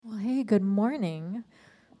Good morning.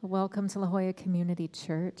 Welcome to La Jolla Community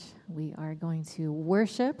Church. We are going to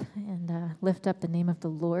worship and lift up the name of the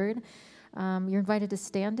Lord. You're invited to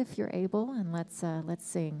stand if you're able, and let's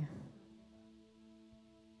sing.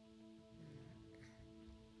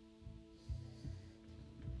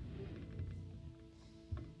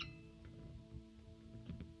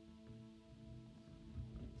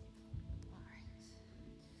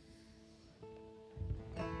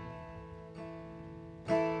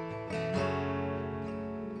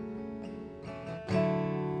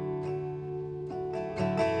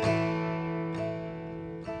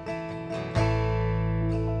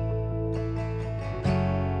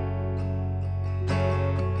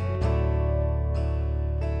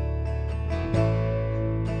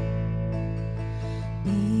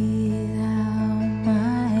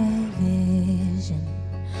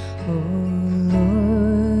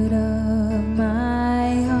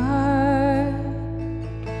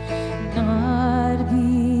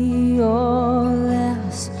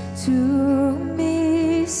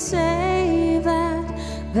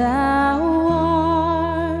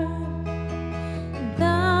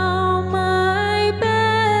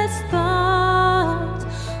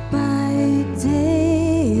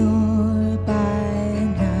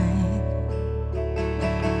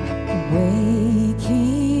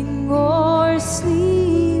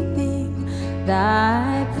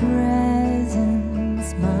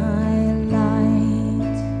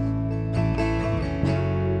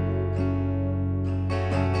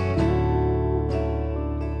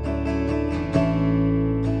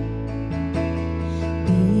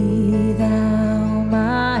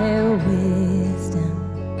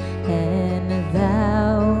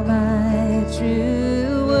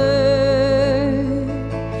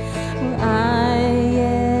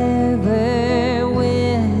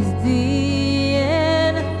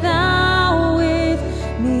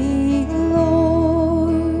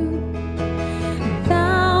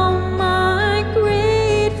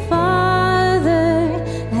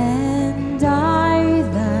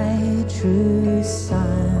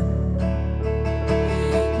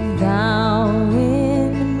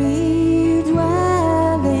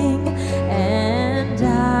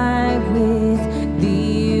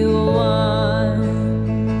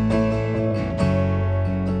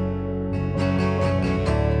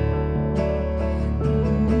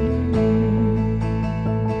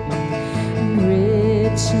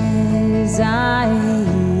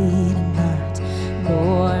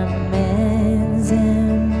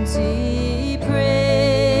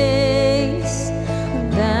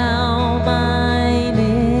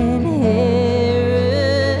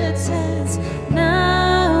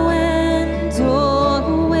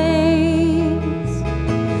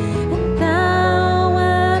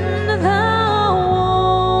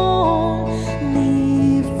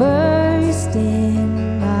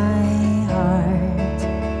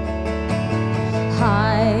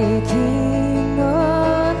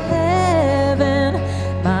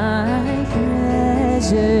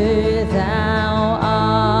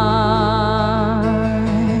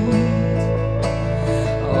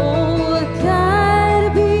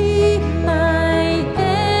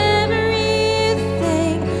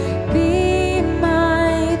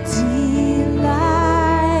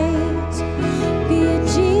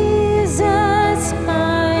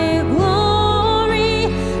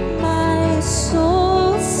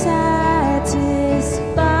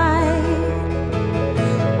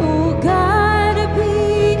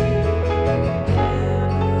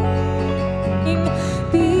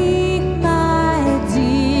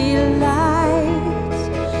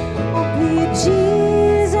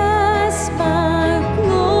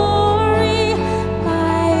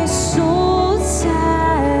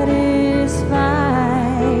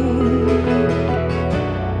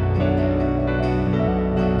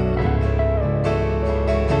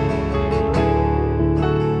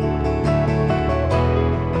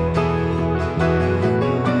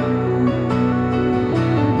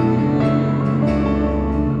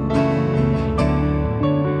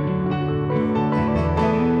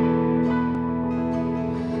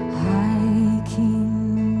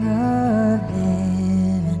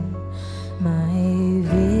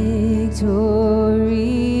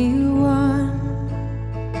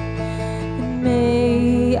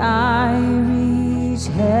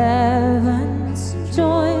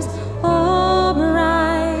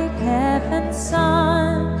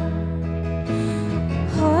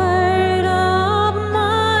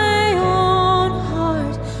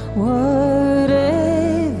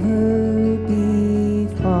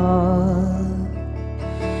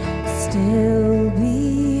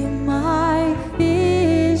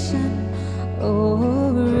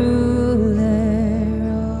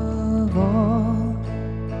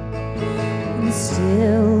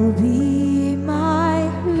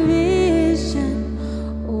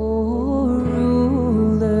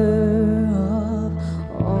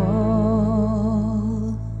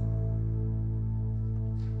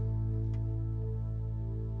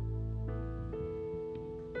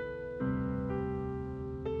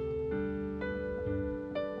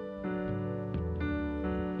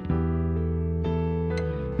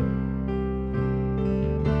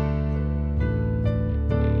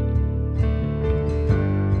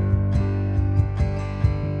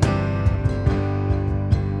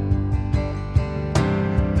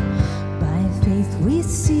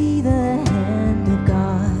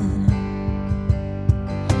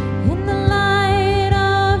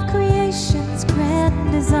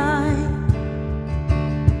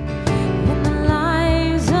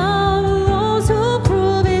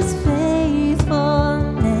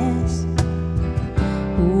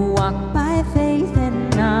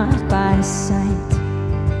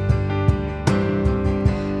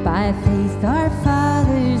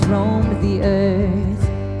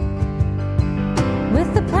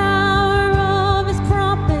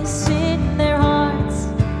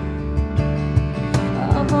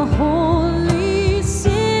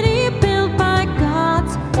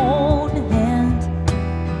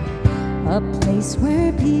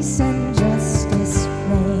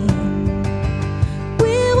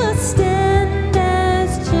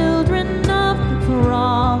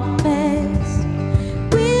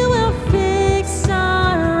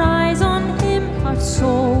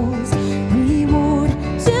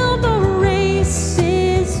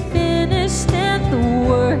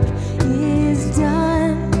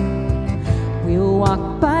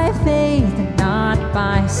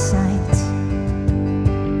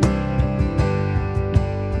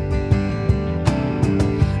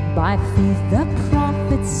 By faith the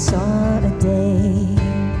prophets saw a day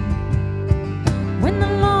when the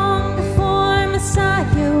longed-for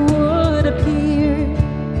Messiah would appear,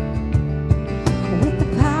 with the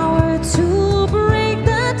power to break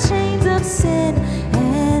the chains of sin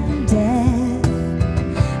and death,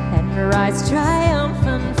 and rise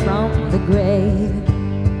triumphant from the grave.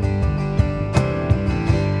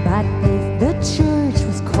 By faith the church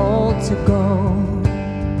was called to go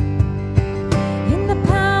in the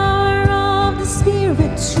power of the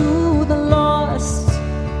Spirit to the lost,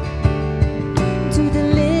 to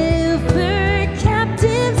deliver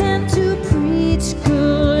captives and to preach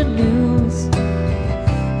good news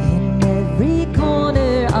in every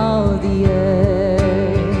corner of the earth.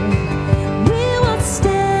 We will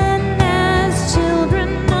stand as children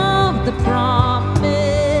of the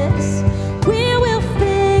promise. We will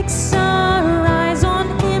fix our eyes on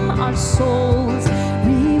Him, our souls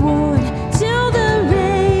reward, till the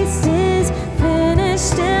race is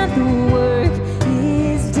finished and the work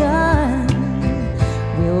is done.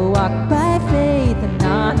 We'll walk by faith and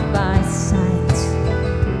not by sight.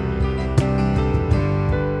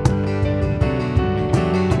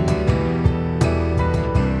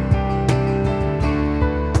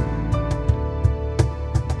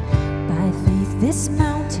 By faith this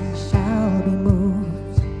mountain shall be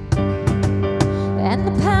moved, and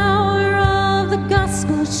the power of the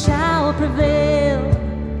gospel shall prevail.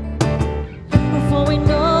 For we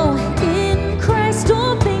know in Christ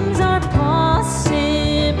all things are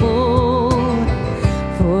possible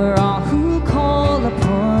for all who call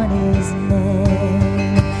upon His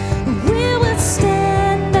name. We will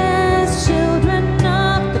stand as children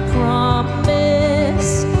of the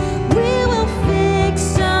promise. We will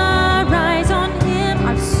fix our eyes on Him,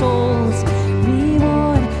 our souls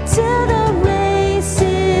reward, till the race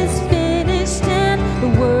is finished and the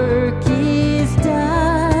work is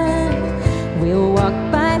done. We'll walk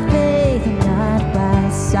by faith and not by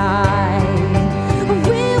sight.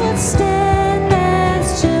 We will stand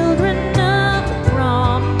as children of the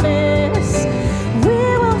promise.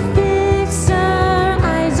 We will fix our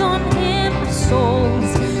eyes on Him, our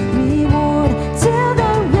souls reward, till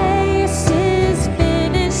the race is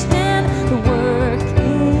finished and the work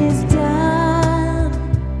is done.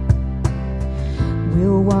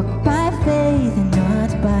 We'll walk by faith and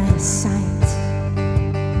not by sight.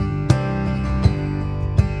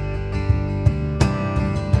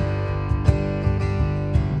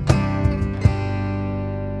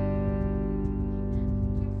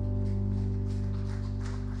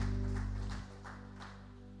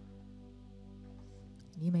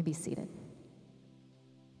 You may be seated.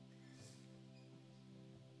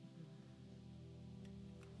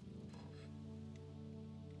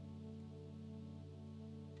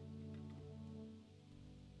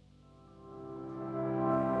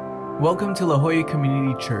 Welcome to La Jolla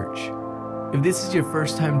Community Church. If this is your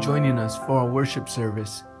first time joining us for our worship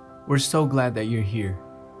service, we're so glad that you're here.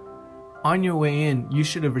 On your way in, you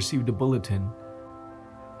should have received a bulletin.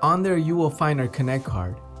 On there, you will find our Connect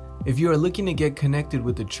card. If you are looking to get connected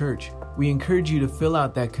with the church, we encourage you to fill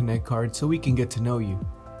out that Connect card so we can get to know you.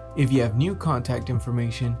 If you have new contact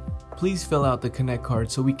information, please fill out the Connect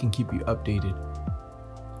card so we can keep you updated.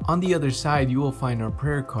 On the other side, you will find our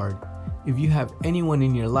prayer card. If you have anyone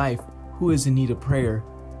in your life who is in need of prayer,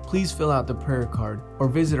 please fill out the prayer card or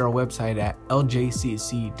visit our website at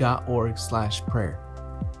ljcc.org/prayer.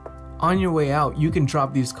 On your way out, you can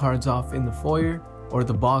drop these cards off in the foyer or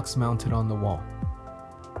the box mounted on the wall.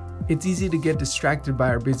 It's easy to get distracted by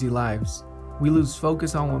our busy lives. We lose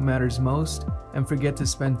focus on what matters most and forget to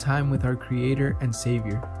spend time with our Creator and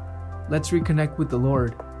Savior. Let's reconnect with the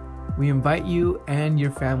Lord. We invite you and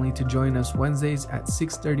your family to join us Wednesdays at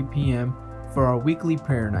 6:30 p.m. for our weekly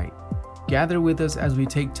prayer night. Gather with us as we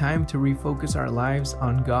take time to refocus our lives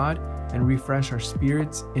on God and refresh our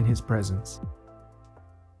spirits in His presence.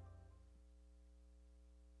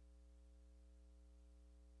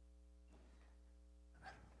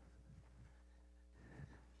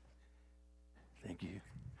 Thank you.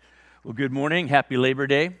 Well, good morning. Happy Labor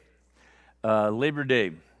Day. Labor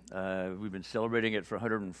Day, we've been celebrating it for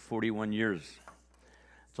 141 years.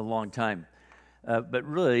 It's a long time. But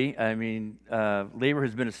really, I mean, labor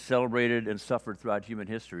has been celebrated and suffered throughout human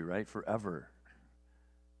history, right? Forever.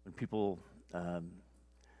 When people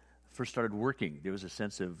first started working, there was a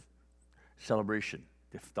sense of celebration.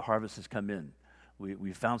 If the harvest has come in,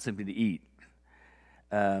 we found something to eat.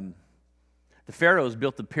 The pharaohs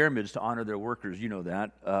built the pyramids to honor their workers. You know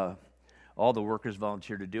that. All the workers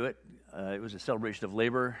volunteered to do it. It was a celebration of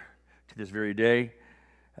labor to this very day.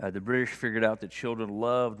 The British figured out that children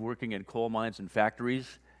loved working in coal mines and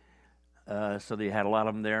factories. so they had a lot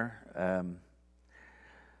of them there.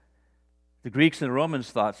 The Greeks and the Romans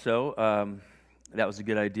thought so. That was a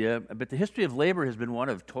good idea. But the history of labor has been one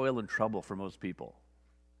of toil and trouble for most people.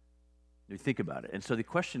 You think about it. And so the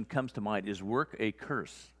question comes to mind, is work a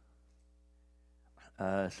curse?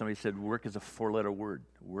 Somebody said work is a 4-letter word.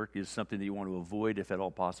 Work is something that you want to avoid if at all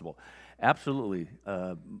possible. Absolutely.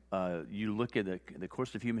 You look at the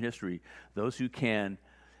course of human history, those who can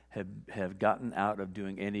have gotten out of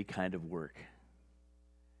doing any kind of work.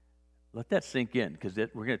 Let that sink in, because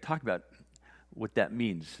we're going to talk about what that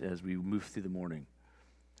means as we move through the morning.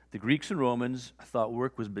 The Greeks and Romans thought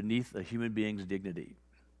work was beneath a human being's dignity.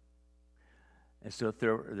 And so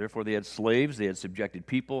therefore they had slaves, they had subjected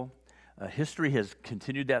people. History has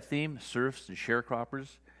continued that theme, serfs and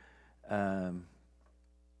sharecroppers.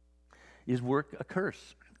 Is work a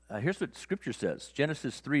curse? Here's what Scripture says,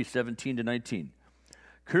 Genesis 3:17-19.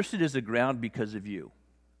 Cursed is the ground because of you.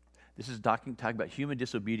 This is talking about human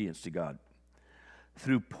disobedience to God.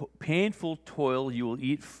 Through painful toil, you will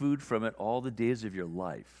eat food from it all the days of your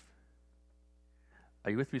life.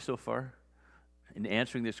 Are you with me so far? In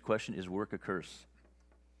answering this question, is work a curse?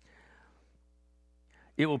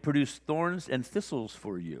 It will produce thorns and thistles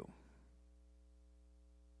for you.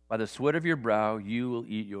 By the sweat of your brow, you will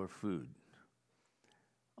eat your food.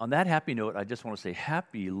 On that happy note, I just want to say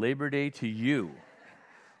happy Labor Day to you.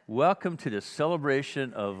 Welcome to the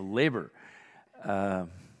celebration of labor.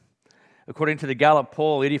 According to the Gallup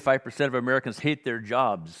poll, 85% of Americans hate their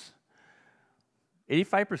jobs.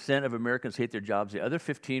 85% of Americans hate their jobs. The other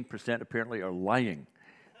 15% apparently are lying.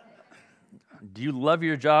 Do you love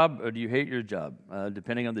your job or do you hate your job?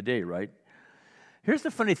 Depending on the day, right? Here's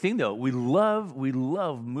the funny thing, though. We love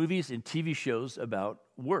movies and TV shows about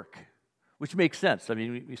work, which makes sense. I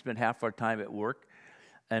mean, we spend half our time at work.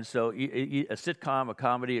 And so a sitcom, a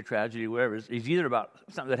comedy, a tragedy, whatever, is either about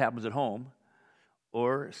something that happens at home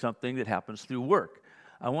or something that happens through work.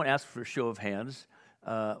 I won't ask for a show of hands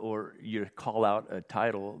or you call out a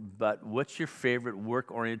title, but what's your favorite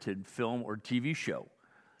work-oriented film or TV show?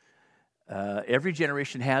 Every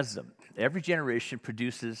generation has them. Every generation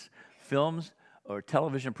produces films or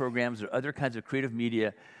television programs or other kinds of creative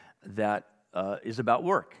media that is about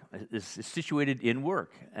work, is situated in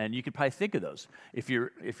work. And you could probably think of those. If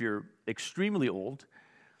you're extremely old,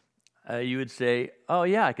 you would say, oh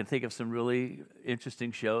yeah, I can think of some really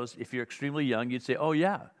interesting shows. If you're extremely young, you'd say, oh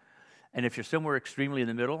yeah. And if you're somewhere extremely in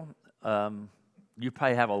the middle, you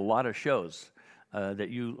probably have a lot of shows that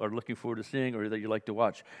you are looking forward to seeing or that you like to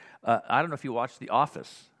watch. I don't know if you watched The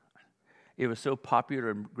Office. It was so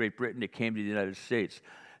popular in Great Britain, it came to the United States.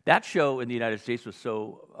 That show in the United States was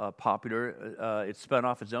so popular, it spun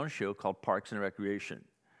off its own show called Parks and Recreation.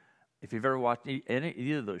 If you've ever watched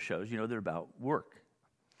either of those shows, you know they're about work.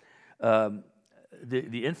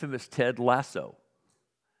 The infamous Ted Lasso.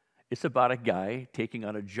 It's about a guy taking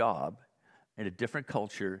on a job in a different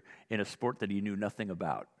culture in a sport that he knew nothing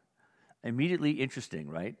about. Immediately interesting,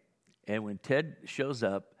 right? And when Ted shows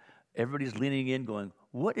up, everybody's leaning in going,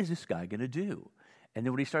 what is this guy going to do? And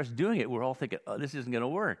then when he starts doing it, we're all thinking, oh, this isn't going to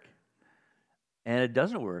work. And it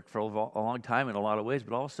doesn't work for a long time in a lot of ways,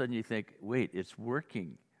 but all of a sudden you think, wait, it's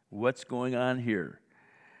working. What's going on here?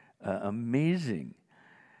 Amazing.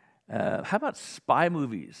 How about spy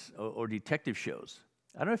movies or detective shows?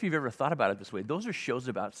 I don't know if you've ever thought about it this way. Those are shows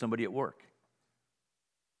about somebody at work.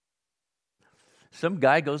 Some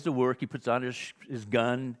guy goes to work, he puts on his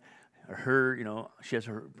gun, or her, she has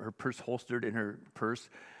her purse holstered in her purse,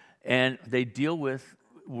 and they deal with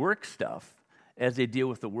work stuff as they deal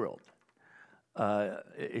with the world.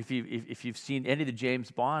 If you've seen any of the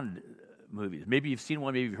James Bond movies, maybe you've seen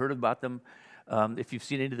one, maybe you've heard about them. If you've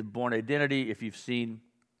seen any of the Bourne Identity, if you've seen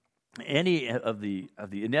any of the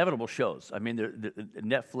inevitable shows, I mean, the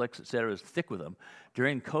Netflix, et cetera, is thick with them.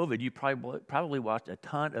 During COVID, you probably watched a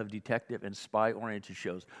ton of detective and spy-oriented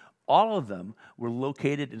shows. All of them were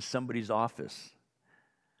located in somebody's office.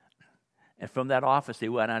 And from that office, they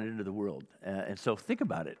went out into the world. And so think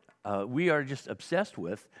about it. We are just obsessed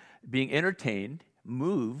with being entertained,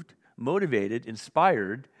 moved, motivated,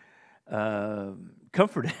 inspired,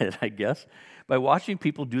 comforted, I guess, by watching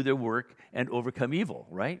people do their work and overcome evil,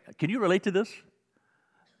 right? Can you relate to this?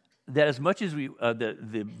 That as much as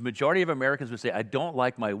the majority of Americans would say, I don't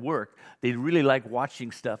like my work, they really like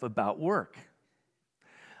watching stuff about work.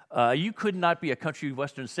 You could not be a country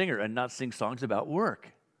western singer and not sing songs about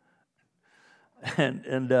work.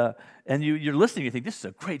 And you're listening, you think, this is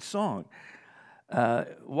a great song.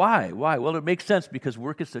 Why? Well, it makes sense because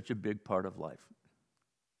work is such a big part of life.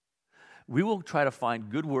 We will try to find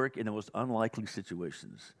good work in the most unlikely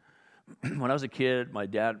situations. When I was a kid, my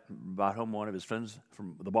dad brought home one of his friends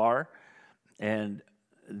from the bar, And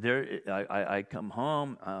I come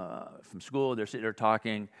home from school, they're sitting there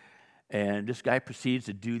talking, and this guy proceeds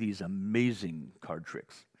to do these amazing card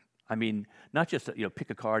tricks. I mean, not just, pick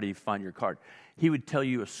a card and you find your card. He would tell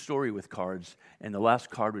you a story with cards, and the last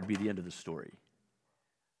card would be the end of the story.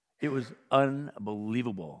 It was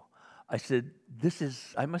unbelievable. I said,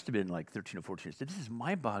 I must have been like 13 or 14. I said, this is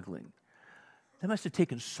mind-boggling. That must have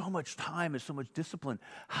taken so much time and so much discipline.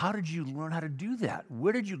 How did you learn how to do that?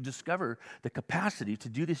 Where did you discover the capacity to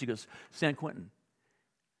do this? He goes, San Quentin.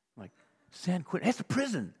 I'm like, San Quentin? That's a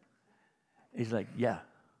prison. He's like, yeah.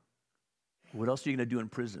 What else are you going to do in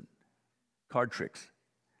prison? Card tricks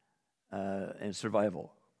and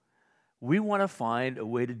survival. We want to find a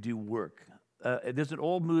way to do work. There's an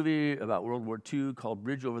old movie about World War II called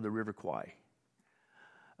Bridge Over the River Kwai.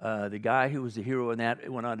 The guy who was the hero in that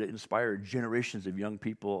went on to inspire generations of young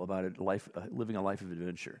people about living a life of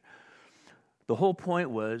adventure. The whole point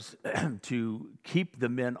was to keep the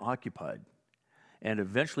men occupied and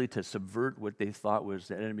eventually to subvert what they thought was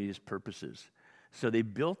the enemy's purposes. So they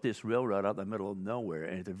built this railroad out in the middle of nowhere,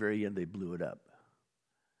 and at the very end, they blew it up.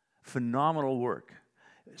 Phenomenal work.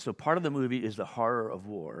 So part of the movie is the horror of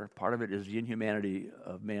war. Part of it is the inhumanity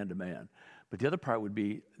of man to man. But the other part would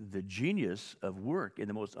be the genius of work in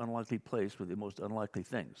the most unlikely place with the most unlikely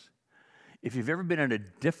things. If you've ever been in a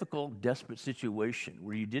difficult, desperate situation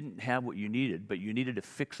where you didn't have what you needed, but you needed to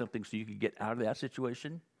fix something so you could get out of that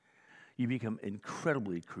situation, you become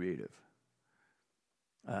incredibly creative.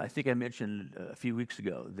 I think I mentioned a few weeks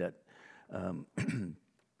ago that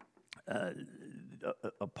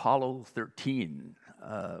Apollo 13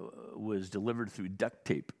 was delivered through duct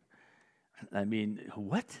tape. I mean,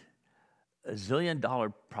 what? $1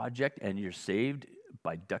 zillion project and you're saved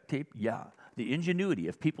by duct tape? Yeah. The ingenuity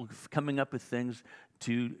of people coming up with things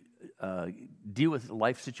to deal with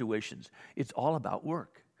life situations. It's all about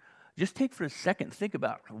work. Just take for a second, think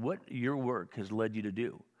about what your work has led you to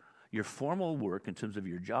do. Your formal work in terms of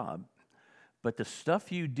your job, but the stuff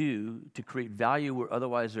you do to create value where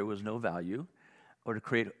otherwise there was no value, or to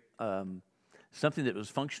create something that was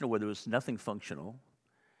functional where there was nothing functional,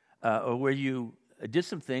 or where you did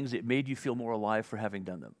some things that made you feel more alive for having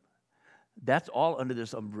done them. That's all under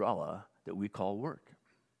this umbrella that we call work.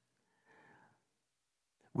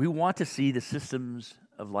 We want to see the systems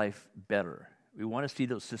of life better. We want to see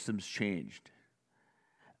those systems changed.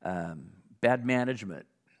 Bad management,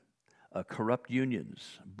 corrupt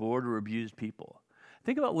unions, bored or abused people.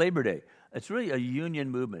 Think about Labor Day. It's really a union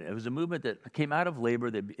movement. It was a movement that came out of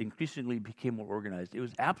labor that increasingly became more organized. It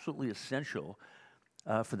was absolutely essential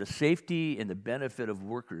for the safety and the benefit of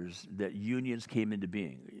workers that unions came into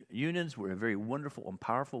being. Unions were a very wonderful and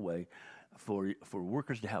powerful way for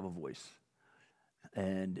workers to have a voice.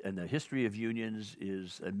 And the history of unions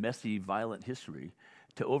is a messy, violent history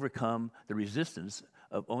to overcome the resistance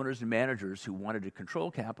of owners and managers who wanted to control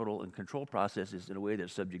capital and control processes in a way that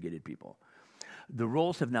subjugated people. The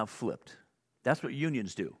roles have now flipped. That's what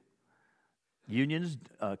unions do. Unions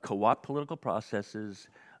co-opt political processes.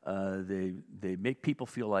 They make people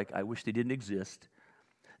feel like, I wish they didn't exist.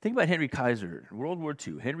 Think about Henry Kaiser. World War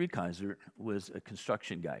II, Henry Kaiser was a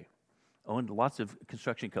construction guy, owned lots of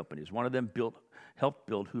construction companies. One of them helped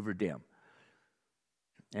build Hoover Dam.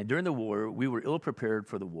 And during the war, we were ill-prepared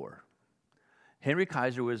for the war. Henry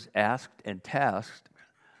Kaiser was asked and tasked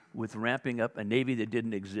with ramping up a navy that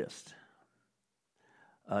didn't exist.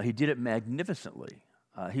 He did it magnificently.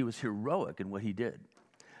 He was heroic in what he did.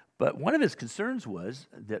 But one of his concerns was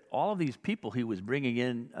that all of these people he was bringing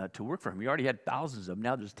in to work for him, he already had thousands of them,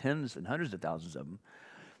 now there's tens and hundreds of thousands of them,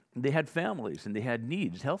 they had families and they had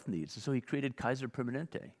needs, health needs, and so he created Kaiser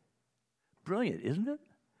Permanente. Brilliant, isn't it?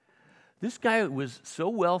 This guy was so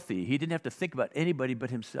wealthy, he didn't have to think about anybody but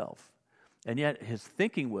himself. And yet his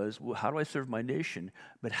thinking was, well, how do I serve my nation?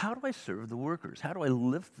 But how do I serve the workers? How do I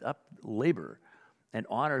lift up labor and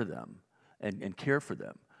honor them and care for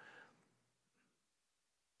them?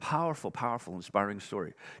 Powerful, powerful, inspiring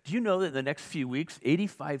story. Do you know that in the next few weeks,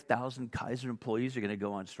 85,000 Kaiser employees are going to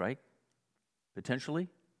go on strike? Potentially?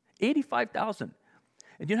 85,000.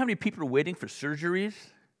 And do you know how many people are waiting for surgeries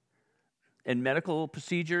and medical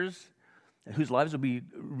procedures and whose lives will be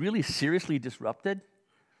really seriously disrupted?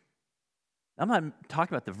 I'm not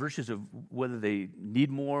talking about the virtues of whether they need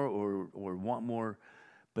more or want more,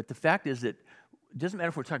 but the fact is that it doesn't matter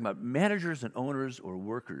if we're talking about managers and owners or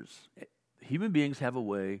workers. Human beings have a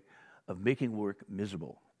way of making work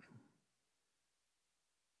miserable.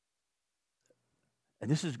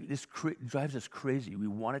 And this drives us crazy. We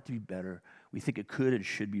want it to be better. We think it could and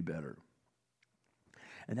should be better.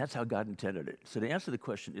 And that's how God intended it. So to answer the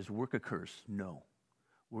question, is work a curse? No,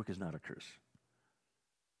 work is not a curse.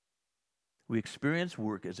 We experience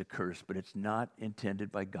work as a curse, but it's not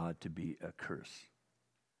intended by God to be a curse.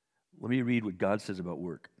 Let me read what God says about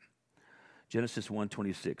work. Genesis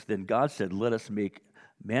 1:26. Then God said, let us make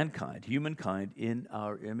mankind, humankind, in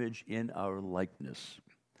our image, in our likeness,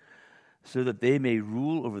 so that they may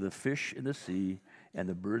rule over the fish in the sea and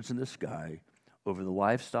the birds in the sky, over the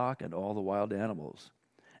livestock and all the wild animals,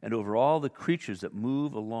 and over all the creatures that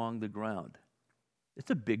move along the ground.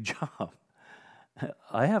 It's a big job.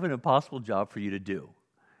 I have an impossible job for you to do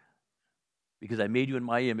because I made you in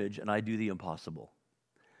my image and I do the impossible.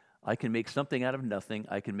 I can make something out of nothing.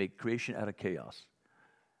 I can make creation out of chaos.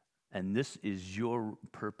 And this is your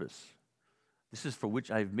purpose. This is for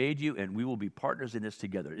which I've made you, and we will be partners in this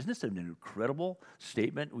together. Isn't this an incredible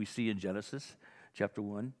statement we see in Genesis chapter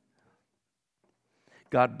 1?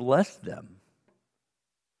 God blessed them.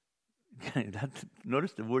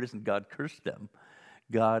 Notice the word isn't God cursed them.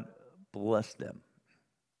 God blessed them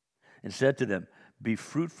and said to them, be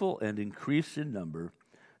fruitful and increase in number,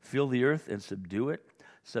 fill the earth and subdue it.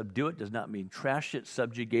 Subdue it does not mean trash it,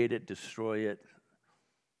 subjugate it, destroy it,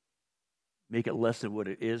 make it less than what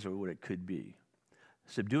it is or what it could be.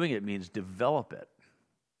 Subduing it means develop it.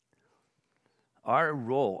 Our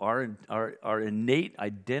role, our innate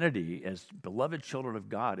identity as beloved children of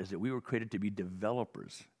God is that we were created to be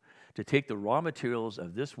developers, to take the raw materials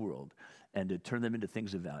of this world and to turn them into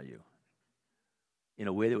things of value in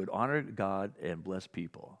a way that would honor God and bless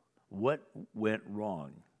people. What went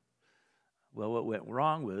wrong? Well, what went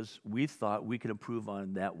wrong was we thought we could improve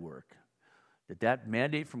on that work, that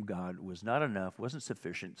mandate from God was not enough, wasn't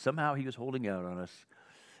sufficient. Somehow he was holding out on us,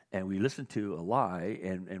 and we listened to a lie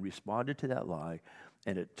and responded to that lie,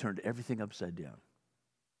 and it turned everything upside down.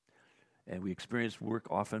 And we experienced work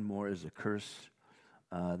often more as a curse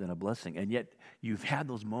than a blessing. And yet you've had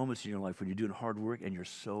those moments in your life when you're doing hard work and you're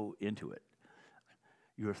so into it.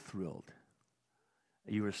 You're thrilled.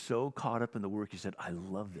 You were so caught up in the work, you said, I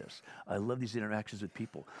love this. I love these interactions with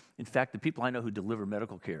people. In fact, the people I know who deliver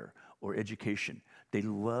medical care or education, they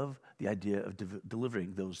love the idea of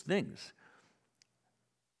delivering those things.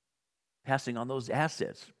 Passing on those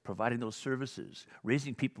assets, providing those services,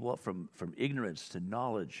 raising people up from ignorance to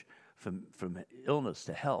knowledge, from illness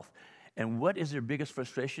to health. And what is their biggest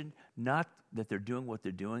frustration? Not that they're doing what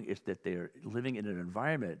they're doing, it's that they're living in an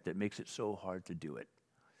environment that makes it so hard to do it.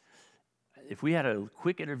 If we had a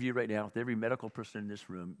quick interview right now with every medical person in this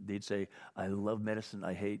room, they'd say, I love medicine,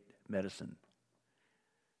 I hate medicine.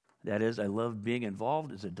 That is, I love being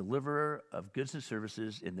involved as a deliverer of goods and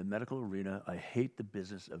services in the medical arena. I hate the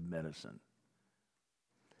business of medicine.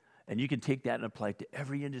 And you can take that and apply it to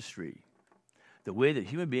every industry. The way that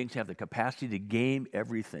human beings have the capacity to game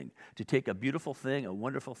everything, to take a beautiful thing, a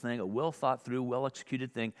wonderful thing, a well thought through, well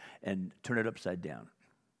executed thing, and turn it upside down.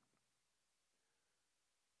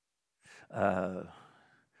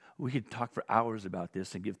 We could talk for hours about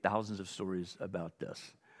this and give thousands of stories about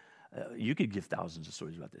this. You could give thousands of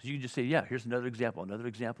stories about this. You could just say, yeah, here's another example.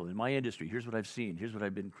 In my industry, here's what I've seen. Here's what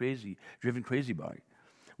I've been driven crazy by.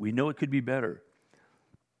 We know it could be better.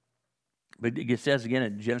 But it says again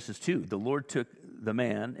in Genesis 2, the Lord took the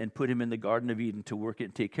man and put him in the Garden of Eden to work it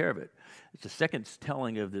and take care of it. It's the second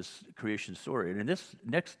telling of this creation story. And in this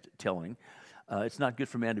next telling, it's not good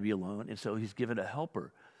for man to be alone, and so he's given a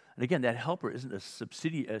helper. And again, that helper isn't a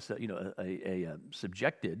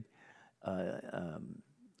subjected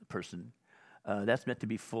person. That's meant to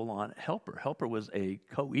be full-on helper. Helper was a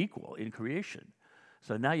co-equal in creation.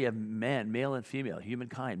 So now you have man, male and female,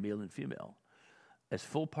 humankind, male and female, as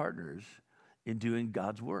full partners in doing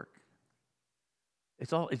God's work.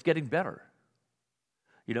 It's getting better.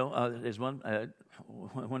 You know, as one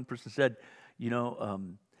person said,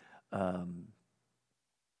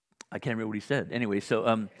 I can't remember what he said. Anyway,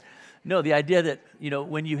 so no, the idea that,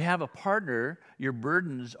 when you have a partner, your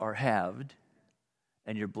burdens are halved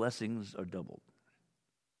and your blessings are doubled.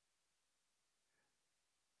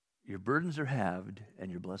 Your burdens are halved and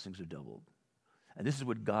your blessings are doubled. And this is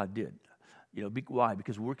what God did. Why?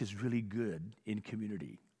 Because work is really good in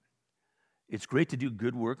community. It's great to do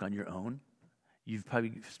good work on your own. You've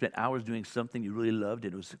probably spent hours doing something you really loved,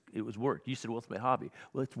 and it was work. You said, well, it's my hobby.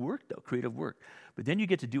 Well, it's work, though, creative work. But then you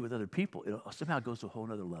get to do it with other people. It somehow goes to a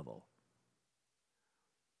whole other level.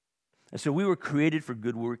 And so we were created for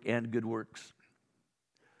good work and good works.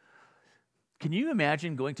 Can you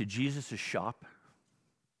imagine going to Jesus' shop?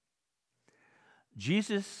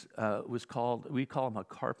 Jesus we call him a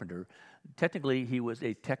carpenter. Technically, he was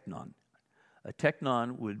a teknon. A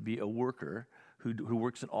teknon would be a worker who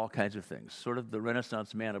works in all kinds of things, sort of the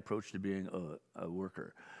Renaissance man approach to being a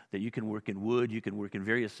worker, that you can work in wood, you can work in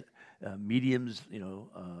various mediums,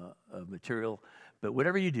 of material, But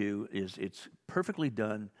whatever you do, it's perfectly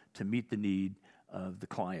done to meet the need of the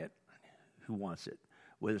client who wants it.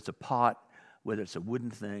 Whether it's a pot, whether it's a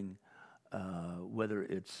wooden thing, whether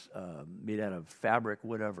it's made out of fabric,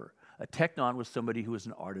 whatever. A teknon was somebody who was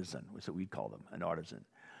an artisan, was what we'd call them, an artisan.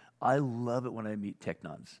 I love it when I meet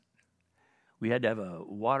teknons. We had to have a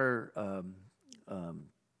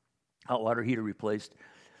hot water heater replaced,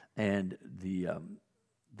 and the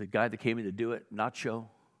guy that came in to do it, Nacho,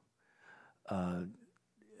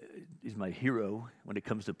 is my hero when it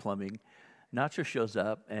comes to plumbing. Nacho shows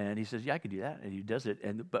up and he says, "Yeah, I could do that," and he does it.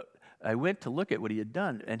 But I went to look at what he had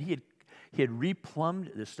done, and he had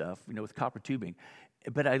replumbed this stuff, with copper tubing.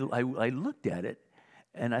 But I looked at it,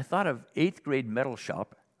 and I thought of 8th grade metal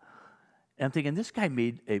shop, and I'm thinking, this guy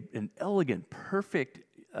made an elegant, perfect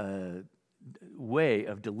way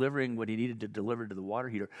of delivering what he needed to deliver to the water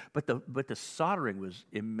heater. But the soldering was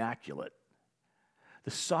immaculate.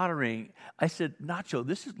 The soldering, I said, "Nacho,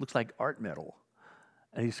 this looks like art metal."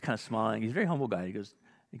 And he's kind of smiling. He's a very humble guy. He goes,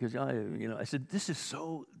 I said, this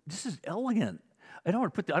is elegant. I don't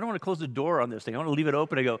want to close the door on this thing. I want to leave it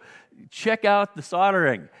open. I go, check out the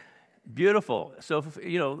soldering. Beautiful. So,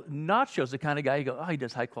 Nacho's the kind of guy you go, he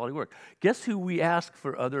does high quality work. Guess who we ask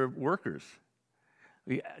for other workers?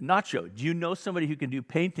 Nacho, do you know somebody who can do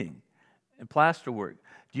painting and plaster work?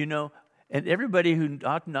 Do you know? And everybody who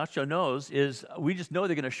Nacho knows we just know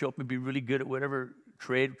they're going to show up and be really good at whatever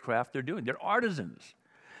trade, craft they're doing. They're artisans.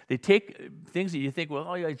 They take things that you think,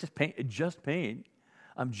 I just paint.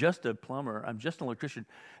 I'm just a plumber. I'm just an electrician.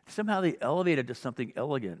 Somehow they elevate it to something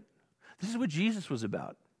elegant. This is what Jesus was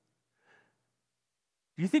about.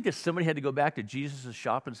 Do you think that somebody had to go back to Jesus'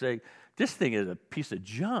 shop and say, "This thing is a piece of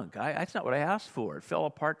junk. That's not what I asked for. It fell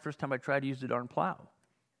apart first time I tried to use the darn plow"?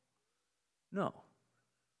 No.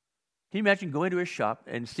 Can you imagine going to his shop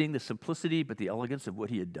and seeing the simplicity but the elegance of what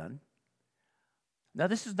he had done? Now,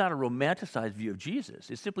 this is not a romanticized view of Jesus.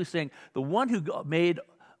 It's simply saying the one who made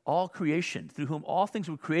all creation, through whom all things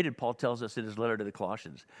were created, Paul tells us in his letter to the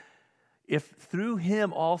Colossians. If through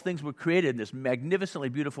him all things were created in this magnificently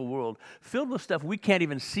beautiful world, filled with stuff we can't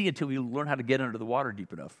even see until we learn how to get under the water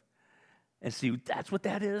deep enough and see that's what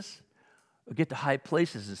that is, or get to high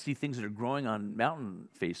places and see things that are growing on mountain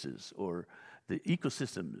faces, or the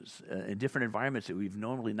ecosystems in different environments that we've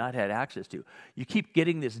normally not had access to. You keep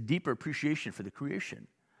getting this deeper appreciation for the creation.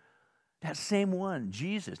 That same one,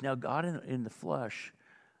 Jesus, now God in the flesh,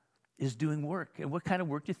 is doing work. And what kind of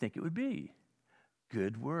work do you think it would be?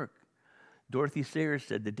 Good work. Dorothy Sayers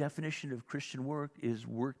said the definition of Christian work is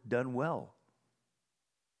work done well.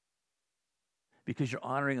 Because you're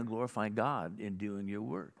honoring and glorifying God in doing your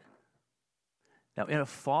work. Now, in a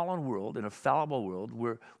fallen world, in a fallible world,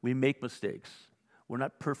 where we make mistakes, we're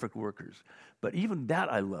not perfect workers. But even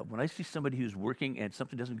that I love. When I see somebody who's working and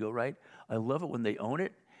something doesn't go right, I love it when they own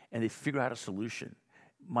it and they figure out a solution.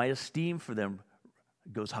 My esteem for them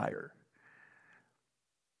goes higher.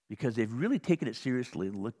 Because they've really taken it seriously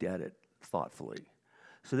and looked at it thoughtfully.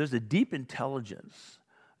 So there's a deep intelligence,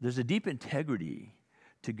 there's a deep integrity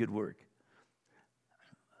to good work.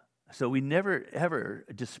 So we never, ever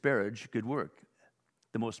disparage good work.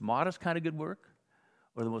 The most modest kind of good work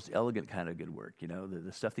or the most elegant kind of good work,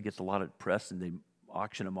 the stuff that gets a lot of press and they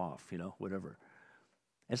auction them off, whatever.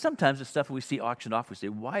 And sometimes the stuff we see auctioned off, we say,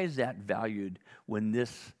 why is that valued when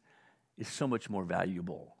this is so much more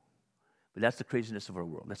valuable? But that's the craziness of our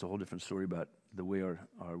world. That's a whole different story about the way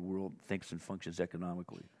our world thinks and functions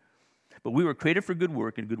economically. But we were created for good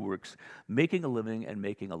work and good works, making a living and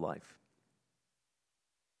making a life.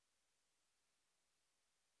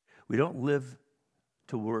 We don't live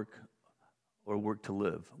to work or work to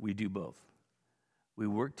live. We do both. We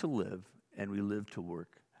work to live and we live to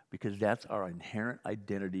work because that's our inherent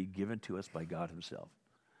identity given to us by God himself.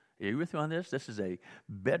 Are you with me on this? This is a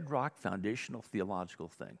bedrock, foundational, theological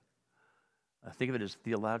thing. Think of it as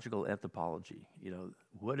theological anthropology.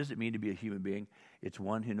 What does it mean to be a human being? It's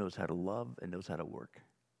one who knows how to love and knows how to work.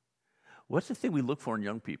 What's the thing we look for in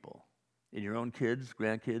young people? In your own kids,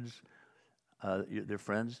 grandkids, their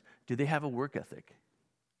friends? Do they have a work ethic?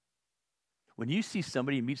 When you meet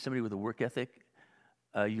somebody with a work ethic,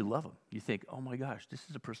 you love them. You think, oh my gosh, this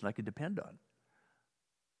is a person I can depend on.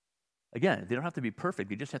 Again, they don't have to be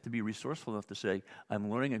perfect. They just have to be resourceful enough to say,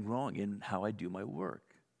 I'm learning and growing in how I do my work.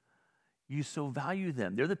 You so value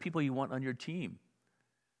them. They're the people you want on your team.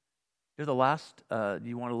 They're the last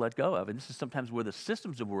you want to let go of. And this is sometimes where the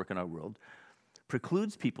systems of work in our world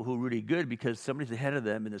precludes people who are really good because somebody's ahead of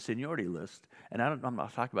them in the seniority list. And I'm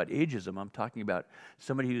not talking about ageism. I'm talking about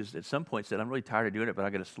somebody who's at some point said, I'm really tired of doing it, but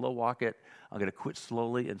I'm going to slow walk it. I'm going to quit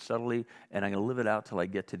slowly and subtly, and I'm going to live it out till I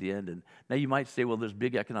get to the end. And now you might say, well, there's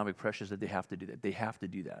big economic pressures that they have to do that. They have to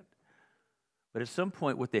do that. But at some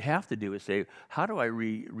point, what they have to do is say, how do I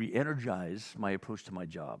re-energize my approach to my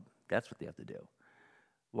job? That's what they have to do.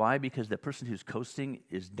 Why? Because the person who's coasting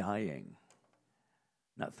is dying,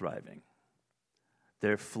 not thriving.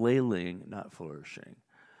 They're flailing, not flourishing.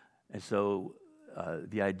 And so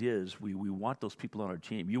the idea is we want those people on our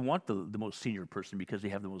team. You want the most senior person because they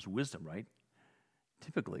have the most wisdom, right?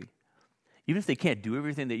 Typically. Even if they can't do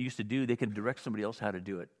everything they used to do, they can direct somebody else how to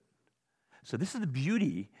do it. So this is the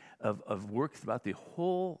beauty of work throughout the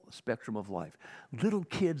whole spectrum of life. Little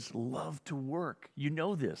kids love to work. You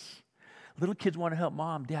know this. Little kids want to help.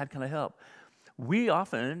 Mom, Dad, can I help? We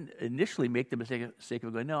often initially make the mistake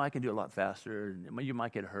of going, no, I can do it a lot faster, and you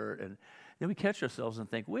might get hurt. And then we catch ourselves and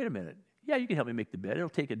think, wait a minute. Yeah, you can help me make the bed. It'll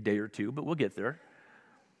take a day or two, but we'll get there.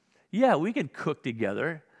 Yeah, we can cook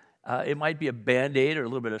together. It might be a Band-Aid or a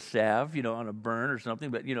little bit of salve, on a burn or something,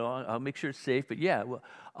 but, I'll make sure it's safe. But, yeah,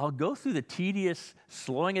 I'll go through the tedious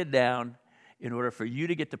slowing it down in order for you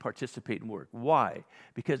to get to participate in work. Why?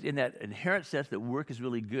 Because in that inherent sense that work is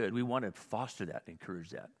really good, we want to foster that,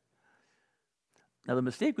 encourage that. Now, the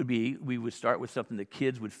mistake would be we would start with something that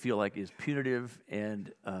kids would feel like is punitive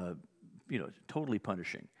and, totally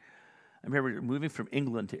punishing. I remember moving from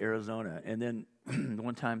England to Arizona, and then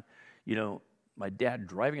one time, my dad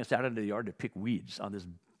driving us out into the yard to pick weeds on this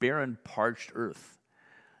barren, parched earth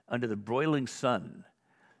under the broiling sun.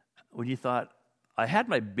 When you thought, I had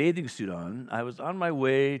my bathing suit on, I was on my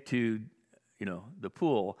way to, the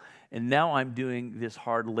pool, and now I'm doing this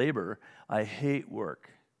hard labor. I hate work.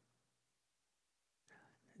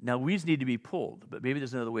 Now, weeds need to be pulled, but maybe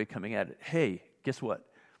there's another way of coming at it. Hey, guess what?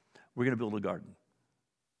 We're going to build a garden.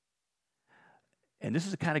 And this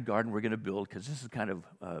is the kind of garden we're going to build because this is the kind of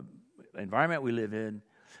environment we live in,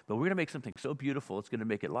 but we're going to make something so beautiful, it's going to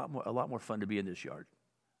make it a lot more fun to be in this yard.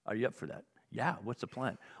 Are you up for that? Yeah, what's the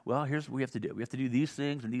plan? Well, here's what we have to do. We have to do these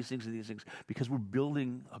things and these things and these things because we're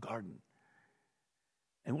building a garden.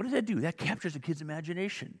 And what does that do? That captures the kid's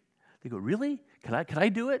imagination. They go, really? Can I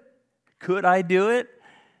do it? Could I do it?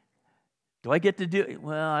 Do I get to do it?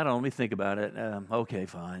 Well, I don't know. Let me think about it. Okay,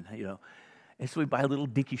 fine. And so we buy little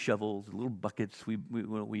dinky shovels, little buckets. We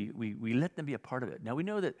let them be a part of it. Now, we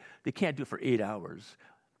know that they can't do it for 8 hours,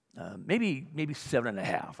 maybe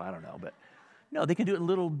 7.5, I don't know. But no, they can do it in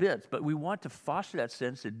little bits. But we want to foster that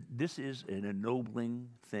sense that this is an ennobling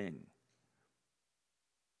thing.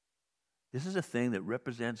 This is a thing that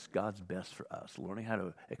represents God's best for us, learning how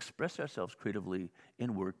to express ourselves creatively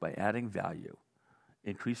in work by adding value,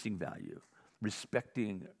 increasing value,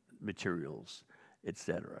 respecting materials,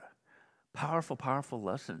 etc. Powerful, powerful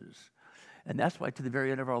lessons. And that's why to the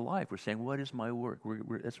very end of our life, we're saying, what is my work?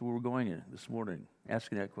 That's where we're going in this morning,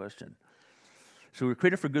 asking that question. So we're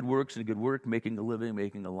created for good works, and good work, making a living,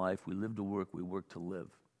 making a life. We live to work, we work to live.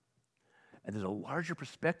 And there's a larger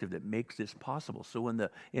perspective that makes this possible. So when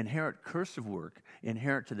the inherent curse of work,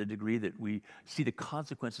 inherent to the degree that we see the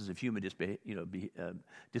consequences of human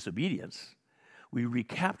disobedience, we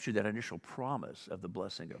recapture that initial promise of the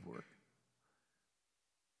blessing of work.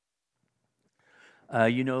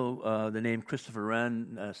 The name Christopher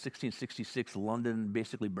Wren, 1666, London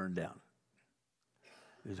basically burned down.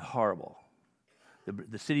 It was horrible.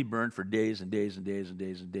 The city burned for days and days and days and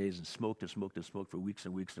days and days and smoked and smoked and smoked for weeks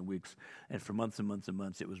and weeks and weeks. And for months and months and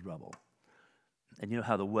months, it was rubble. And you know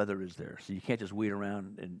how the weather is there. So you can't just wait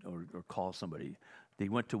around or call somebody. They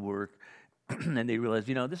went to work and they realized,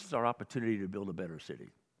 this is our opportunity to build a better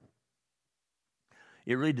city.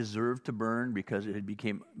 It really deserved to burn because it had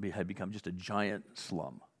become just a giant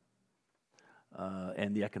slum.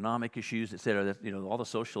 And the economic issues, et cetera, all the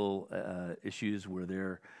social issues were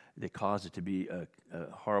there. They caused it to be a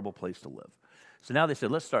horrible place to live. So now they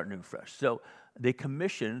said, let's start new and fresh. So they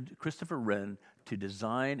commissioned Christopher Wren to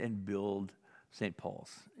design and build St.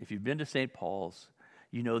 Paul's. If you've been to St. Paul's,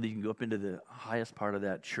 you know that you can go up into the highest part of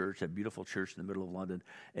that church, that beautiful church in the middle of London,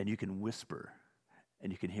 and you can whisper,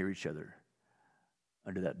 and you can hear each other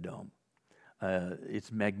under that dome.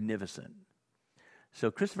 It's magnificent.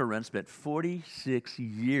 So Christopher Wren spent 46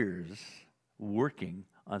 years working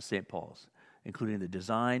on St. Paul's, including the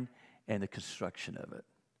design and the construction of it.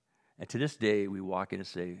 And to this day, we walk in and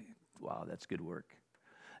say, wow, that's good work.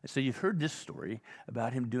 And so you've heard this story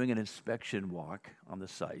about him doing an inspection walk on the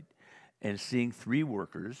site and seeing 3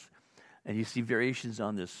 workers, and you see variations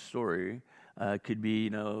on this story. Could be,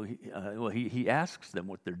 he asks them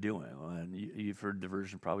what they're doing. And you've heard the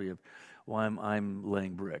version probably of, Well, I'm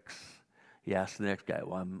laying bricks. He asks the next guy,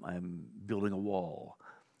 well, I'm building a wall.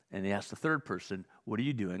 And he asks the third person, what are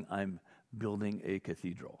you doing? I'm building a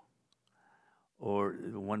cathedral. Or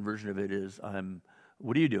one version of it is,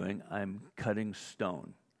 what are you doing? I'm cutting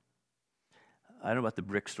stone. I don't know about the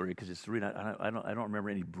brick story because it's really not, I don't remember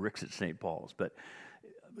any bricks at St. Paul's, but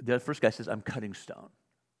the first guy says, I'm cutting stone.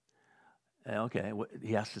 Okay,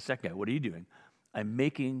 he asks the second guy, what are you doing? I'm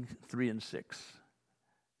making 3 and 6.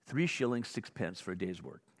 3 shillings, 6 pence for a day's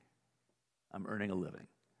work. I'm earning a living.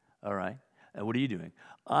 All right. And what are you doing?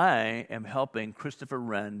 I am helping Christopher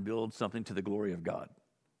Wren build something to the glory of God.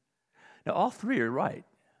 Now, all 3 are right.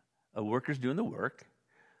 A worker's doing the work.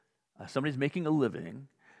 Somebody's making a living.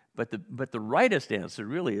 But the rightest answer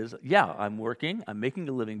really is, yeah, I'm working, I'm making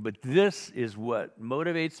a living, but this is what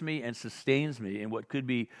motivates me and sustains me in what could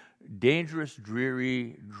be dangerous,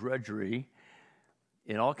 dreary drudgery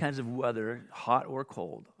in all kinds of weather, hot or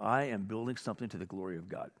cold. I am building something to the glory of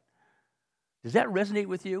God. Does that resonate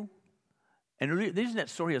with you? And the reason that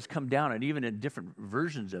story has come down, and even in different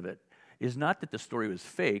versions of it, is not that the story was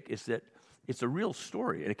fake, it's that it's a real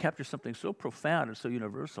story, and it captures something so profound and so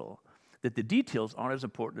universal that the details aren't as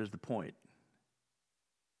important as the point.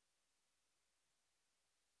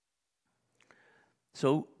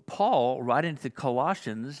 So Paul, writing to the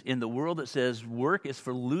Colossians, in the world that says work is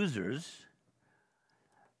for losers,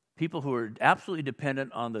 people who are absolutely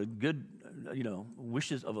dependent on the good,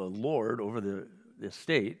 wishes of a lord over the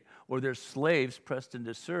state, or they're slaves pressed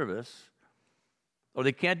into service, or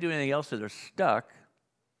they can't do anything else, so they're stuck.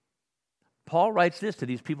 Paul writes this to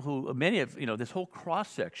these people who, many of, this whole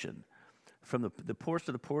cross-section, from the poorest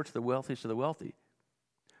of the poor to the wealthiest of the wealthy.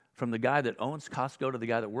 From the guy that owns Costco to the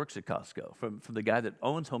guy that works at Costco. From the guy that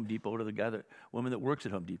owns Home Depot to the woman that works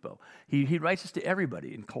at Home Depot. He writes this to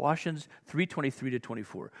everybody in Colossians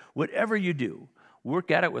 3:23-24. Whatever you do, work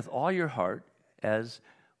at it with all your heart as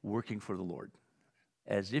working for the Lord.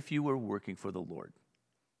 As if you were working for the Lord.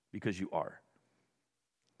 Because you are.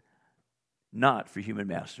 Not for human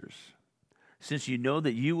masters. Since you know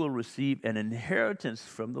that you will receive an inheritance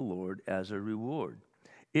from the Lord as a reward.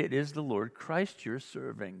 It is the Lord Christ you're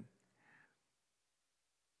serving.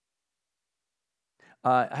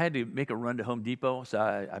 I had to make a run to Home Depot, so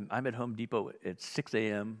I'm at Home Depot at 6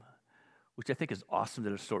 a.m., which I think is awesome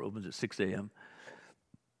that a store opens at 6 a.m.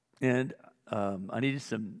 And I needed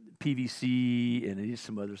some PVC and I needed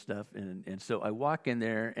some other stuff. And so I walk in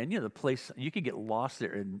there, and the place, you could get lost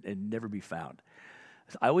there and never be found.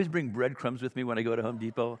 I always bring breadcrumbs with me when I go to Home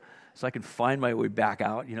Depot so I can find my way back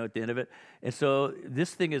out, at the end of it. And so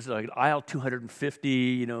this thing is like aisle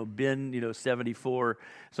 250, bin, 74.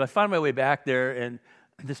 So I find my way back there, and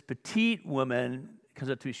this petite woman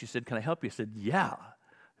comes up to me. She said, "Can I help you?" I said, "Yeah,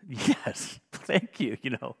 yes, thank you,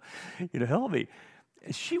 help me."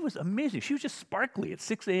 And she was amazing. She was just sparkly at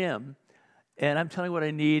 6 a.m., and I'm telling you what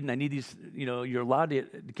I need, and I need these, you're allowed to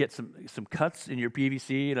get some cuts in your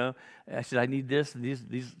PVC, I said, I need this and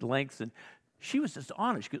these lengths, and she was just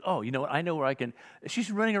honest. She goes, oh, you know what, I know where I can.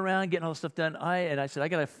 She's running around getting all this stuff done. I said, I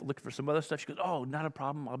got to look for some other stuff. She goes, oh, not a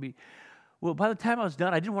problem. Well, by the time I was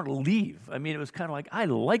done, I didn't want to leave. I mean, it was kind of like, I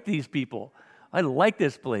like these people. I like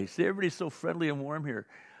this place. Everybody's so friendly and warm here.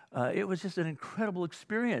 It was just an incredible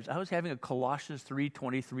experience. I was having a Colossians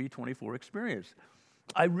 3:23-24 experience.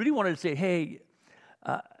 I really wanted to say, hey,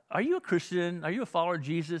 are you a Christian? Are you a follower of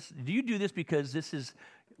Jesus? Do you do this because this is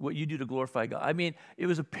what you do to glorify God? I mean, it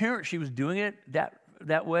was apparent she was doing it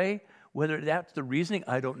that way. Whether that's the reasoning,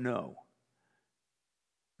 I don't know.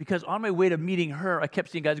 Because on my way to meeting her, I kept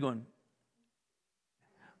seeing guys going,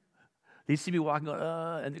 they'd see me walking,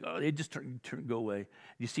 and they just go away.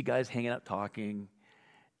 You see guys hanging out talking,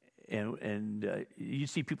 and you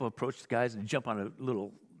see people approach the guys and jump on a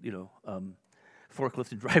little,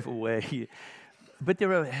 forklift and drive away. But there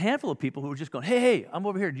were a handful of people who were just going, hey, I'm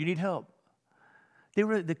over here. Do you need help? They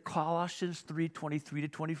were the Colossians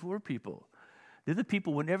 3:23-24 people. They're the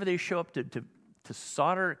people, whenever they show up to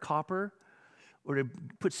solder copper or to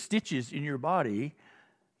put stitches in your body,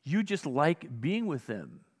 you just like being with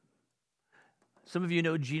them. Some of you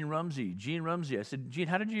know Gene Rumsey. I said, Gene,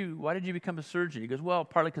 why did you become a surgeon? He goes, well,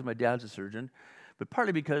 partly because my dad's a surgeon, but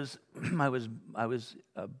partly because I was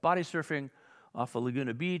body surfing off of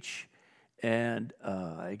Laguna Beach, and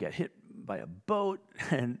I got hit by a boat,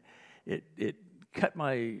 and it cut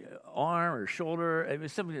my arm or shoulder. It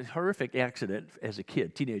was some horrific accident as a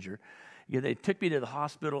kid, teenager. They took me to the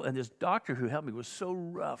hospital, and this doctor who helped me was so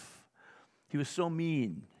rough. He was so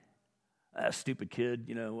mean. Stupid kid,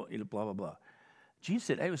 blah, blah, blah. Gene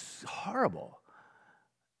said, it was horrible.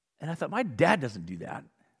 And I thought, my dad doesn't do that.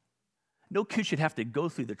 No kid should have to go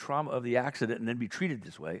through the trauma of the accident and then be treated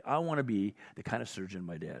this way. I want to be the kind of surgeon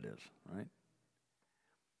my dad is, right?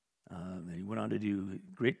 And he went on to do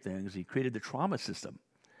great things. He created the trauma system.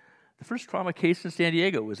 The first trauma case in San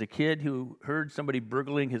Diego was a kid who heard somebody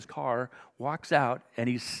burgling his car, walks out, and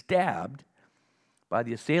he's stabbed by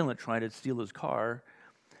the assailant trying to steal his car.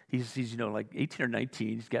 He's like 18 or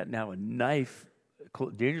 19. He's got now a knife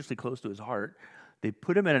dangerously close to his heart. They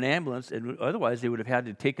put him in an ambulance, and otherwise they would have had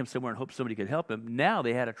to take him somewhere and hope somebody could help him. Now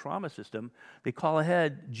they had a trauma system. They call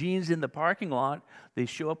ahead. Gene's in the parking lot. They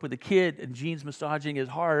show up with a kid, and Gene's massaging his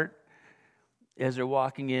heart as they're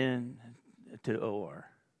walking in to OR.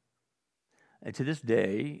 And to this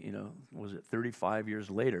day, 35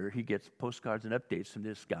 years later, he gets postcards and updates from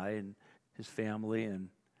this guy and his family, and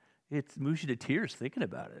it moves you to tears thinking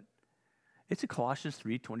about it. It's a Colossians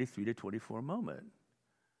 3:23-24 moment.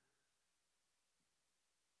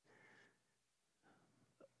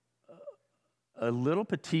 A little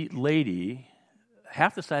petite lady,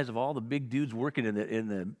 half the size of all the big dudes working in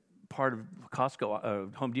the part of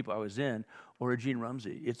Costco, Home Depot I was in, or a Gene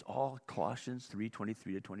Rumsey. It's all Colossians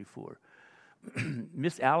 3:23-24.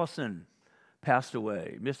 Miss Allison passed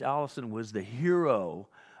away. Miss Allison was the hero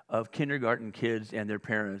of kindergarten kids and their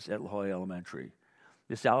parents at La Jolla Elementary.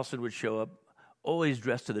 Miss Allison would show up, always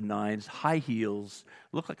dressed to the nines, high heels,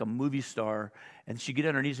 looked like a movie star, and she'd get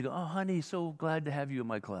on her knees and go, "Oh, honey, so glad to have you in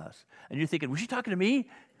my class." And you're thinking, was she talking to me?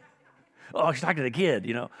 Oh, she's talking to the kid,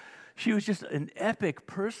 She was just an epic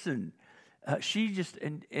person. She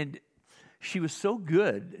was so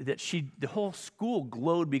good that the whole school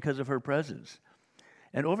glowed because of her presence.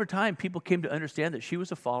 And over time, people came to understand that she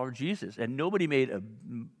was a follower of Jesus. And nobody made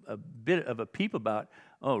a bit of a peep about,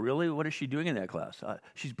 oh, really? What is she doing in that class?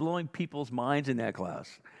 She's blowing people's minds in that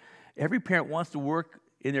class. Every parent wants to work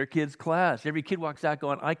in their kid's class. Every kid walks out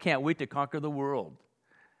going, I can't wait to conquer the world.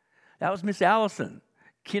 That was Miss Allison,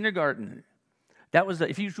 kindergarten. That was,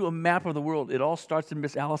 if you do a map of the world, it all starts in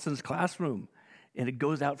Miss Allison's classroom, and it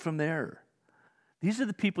goes out from there. These are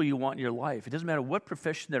the people you want in your life. It doesn't matter what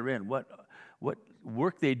profession they're in, what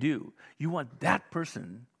work they do. You want that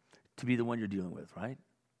person to be the one you're dealing with, right?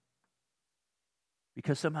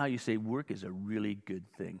 Because somehow you say work is a really good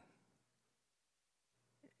thing.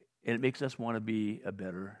 And it makes us want to be a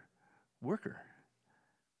better worker.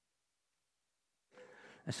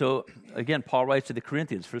 And so, again, Paul writes to the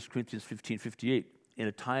Corinthians, 1 Corinthians 15:58, in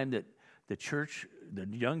a time that the church, the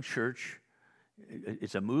young church,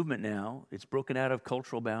 it's a movement now. It's broken out of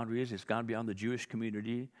cultural boundaries. It's gone beyond the Jewish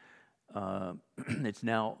community. It's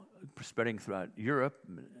now spreading throughout Europe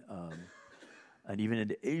and even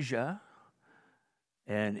into Asia.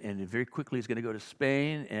 And very quickly it's going to go to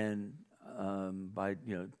Spain. And by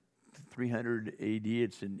 300 AD,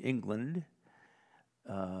 it's in England.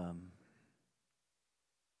 And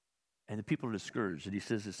the people are discouraged. And he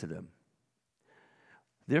says this to them.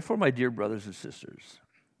 Therefore, my dear brothers and sisters,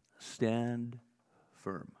 stand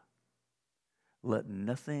firm. Let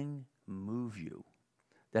nothing move you.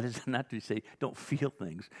 That is not to say, don't feel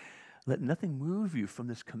things. Let nothing move you from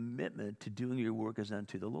this commitment to doing your work as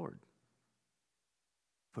unto the Lord,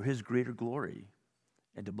 for his greater glory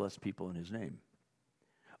and to bless people in his name.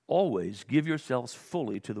 Always give yourselves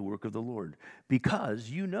fully to the work of the Lord, because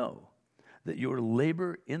you know that your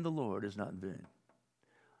labor in the Lord is not in vain.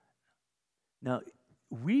 Now,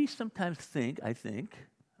 we sometimes think,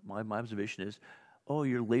 my observation is, oh,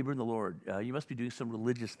 you're laboring in the Lord. You must be doing some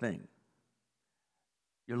religious thing.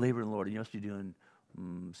 You're laboring in the Lord. You must be doing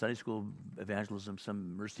Sunday school evangelism,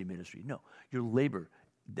 some mercy ministry. No, your labor,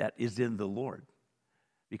 that is in the Lord.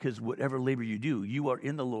 Because whatever labor you do, you are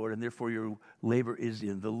in the Lord, and therefore your labor is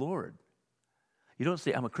in the Lord. You don't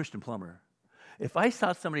say, I'm a Christian plumber. If I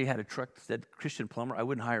saw somebody had a truck that said Christian plumber, I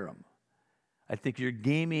wouldn't hire him. I think you're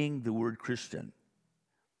gaming the word Christian.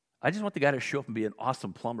 I just want the guy to show up and be an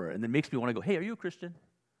awesome plumber, and it makes me want to go, hey, are you a Christian?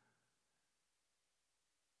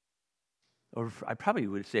 Or I probably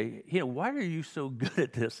would say, why are you so good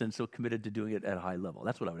at this and so committed to doing it at a high level?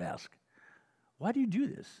 That's what I would ask. Why do you do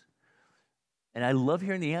this? And I love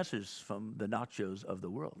hearing the answers from the nachos of the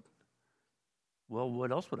world. Well,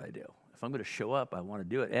 what else would I do? If I'm going to show up, I want to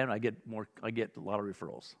do it. And I get a lot of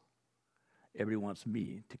referrals. Everybody wants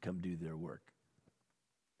me to come do their work.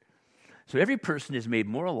 So every person is made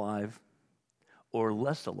more alive or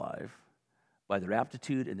less alive by their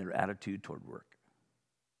aptitude and their attitude toward work.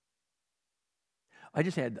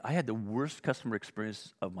 I had the worst customer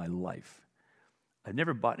experience of my life. I've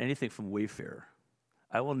never bought anything from Wayfair.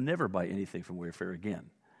 I will never buy anything from Wayfair again.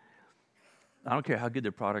 I don't care how good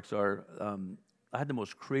their products are. I had the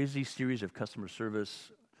most crazy series of customer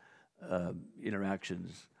service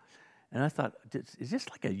interactions. And I thought, is this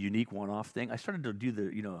like a unique one-off thing? I started to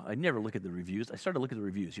do I never look at the reviews. I started to look at the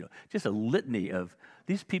reviews, just a litany of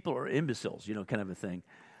these people are imbeciles, kind of a thing.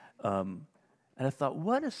 And I thought,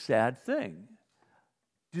 what a sad thing.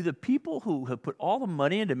 Do the people who have put all the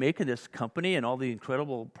money into making this company and all the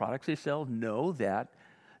incredible products they sell know that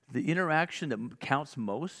the interaction that counts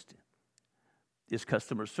most is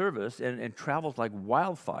customer service and travels like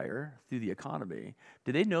wildfire through the economy?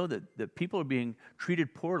 Do they know that people are being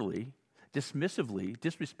treated poorly, dismissively,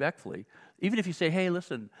 disrespectfully? Even if you say, hey,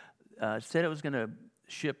 listen, said it was going to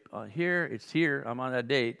ship here, it's here, I'm on that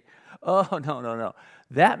date. Oh, no.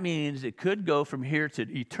 That means it could go from here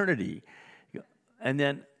to eternity. And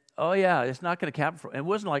then, oh yeah, it's not going to cap. It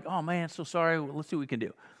wasn't like, oh man, so sorry, let's see what we can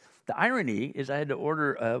do. The irony is I had to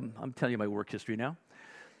order, I'm telling you my work history now,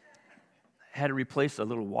 had to replace a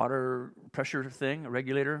little water pressure thing, a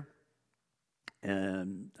regulator.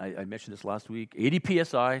 And I mentioned this last week. 80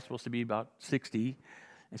 PSI, supposed to be about 60.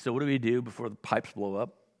 And so what do we do before the pipes blow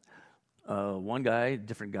up? One guy,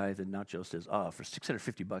 different guy than Nacho, says, for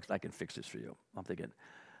 $650, I can fix this for you. I'm thinking,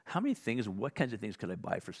 what kinds of things could I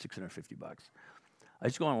buy for $650? I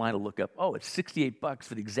just go online to look up, it's $68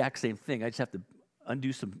 for the exact same thing. I just have to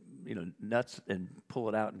undo some nuts and pull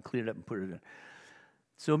it out and clean it up and put it in.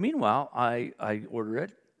 So meanwhile, I order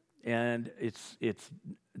it, and it's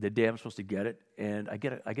the day I'm supposed to get it, and I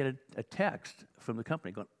get a text from the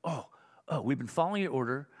company going, oh, we've been following your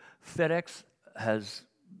order. FedEx has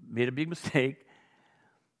made a big mistake.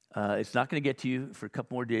 It's not going to get to you for a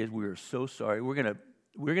couple more days. We are so sorry. We're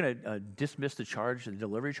gonna dismiss the charge, the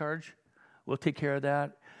delivery charge. We'll take care of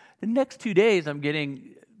that. The next 2 days, I'm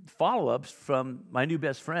getting follow-ups from my new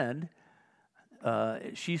best friend.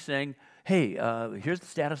 She's saying, hey, here's the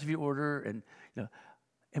status of your order,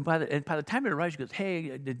 and by the time it arrives, she goes,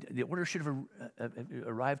 hey, the order should have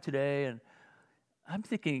arrived today. And I'm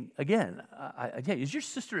thinking, again, is your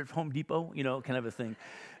sister at Home Depot? Kind of a thing.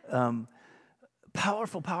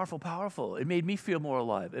 Powerful, powerful, powerful. It made me feel more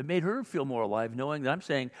alive. It made her feel more alive, knowing that I'm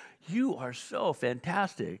saying, you are so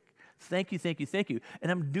fantastic. Thank you, thank you, thank you.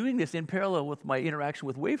 And I'm doing this in parallel with my interaction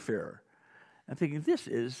with Wayfair. I'm thinking, this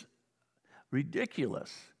is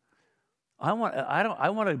ridiculous. I want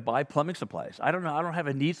to buy plumbing supplies. I don't have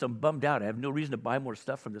a need, so I'm bummed out. I have no reason to buy more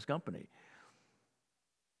stuff from this company.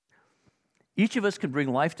 Each of us can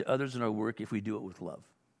bring life to others in our work if we do it with love.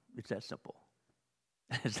 It's that simple.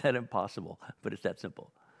 It's that impossible, but it's that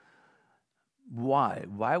simple. Why?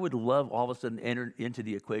 Why would love all of a sudden enter into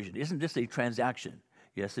the equation? Isn't this a transaction?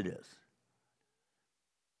 Yes, it is.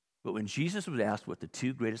 But when Jesus was asked what the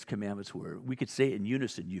two greatest commandments were, we could say it in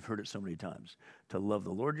unison. You've heard it so many times. To love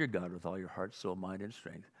the Lord your God with all your heart, soul, mind, and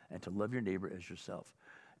strength, and to love your neighbor as yourself.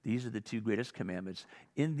 These are the two greatest commandments.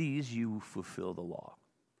 In these you fulfill the law.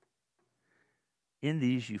 In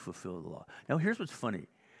these you fulfill the law. Now here's what's funny.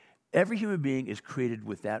 Every human being is created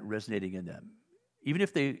with that resonating in them. Even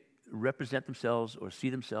if they represent themselves or see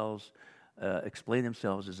themselves, explain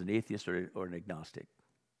themselves as an atheist or an agnostic.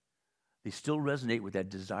 They still resonate with that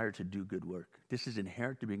desire to do good work. This is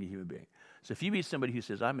inherent to being a human being. So if you meet somebody who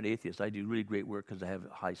says, I'm an atheist, I do really great work because I have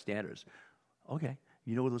high standards. Okay,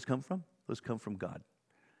 you know where those come from? Those come from God.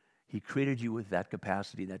 He created you with that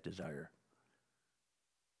capacity, that desire.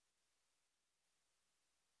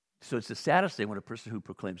 So it's the saddest thing when a person who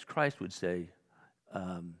proclaims Christ would say,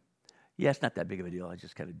 yeah, it's not that big of a deal. I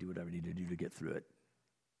just kind of do whatever I need to do to get through it.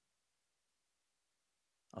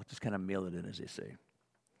 I'll just kind of mail it in, as they say.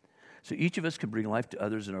 So each of us can bring life to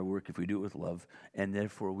others in our work if we do it with love, and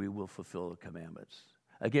therefore we will fulfill the commandments.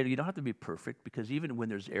 Again, you don't have to be perfect, because even when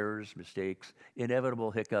there's errors, mistakes, inevitable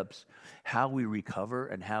hiccups, how we recover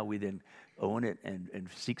and how we then own it and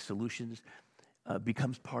seek solutions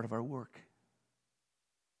becomes part of our work.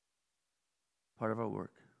 Part of our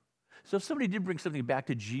work. So if somebody did bring something back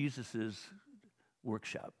to Jesus'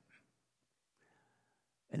 workshop,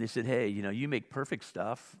 and they said, hey, you make perfect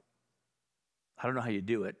stuff. I don't know how you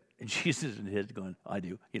do it. And Jesus in his going, I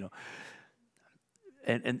do,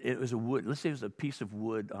 And it was a wood, let's say it was a piece of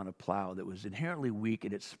wood on a plow that was inherently weak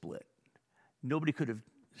and it split. Nobody could have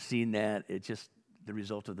seen that. It's just the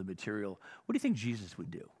result of the material. What do you think Jesus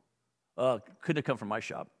would do? Couldn't have come from my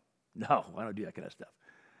shop. No, I don't do that kind of stuff.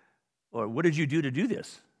 Or what did you do to do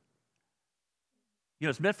this?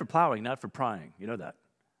 It's meant for plowing, not for prying. You know that.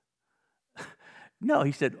 No,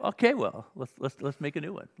 he said, okay, well, let's make a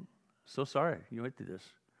new one. So sorry you went through this.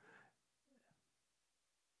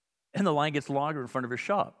 And the line gets longer in front of his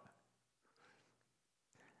shop.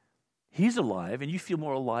 He's alive, and you feel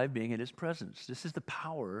more alive being in his presence. This is the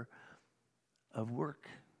power of work.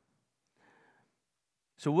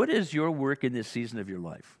 So what is your work in this season of your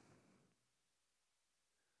life?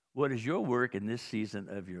 What is your work in this season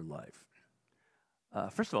of your life?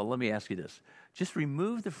 First of all, let me ask you this. Just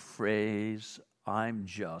remove the phrase, I'm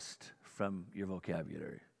just, from your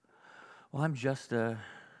vocabulary. Well, I'm just a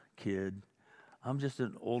kid. I'm just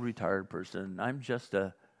an old retired person. I'm just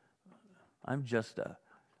a.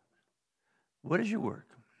 What is your work?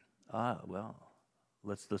 Well,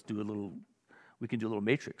 let's do a little, we can do a little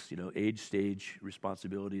matrix, age, stage,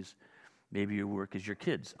 responsibilities. Maybe your work is your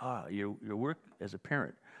kids. Your work as a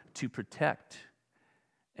parent to protect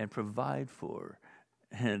and provide for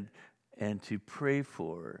and to pray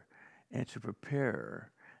for and to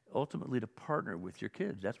prepare, ultimately to partner with your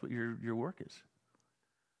kids. That's what your work is.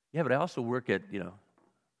 Yeah, but I also work at,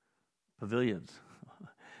 Pavilions.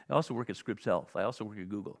 I also work at Scripps Health. I also work at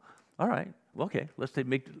Google. All right, well, okay, let's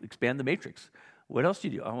expand the matrix. What else do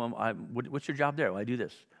you do? What's your job there? Well, I do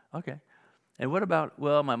this. Okay. And what about,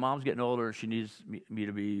 well, my mom's getting older. She needs me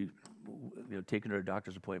to be, taking her to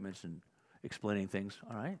doctor's appointments and explaining things.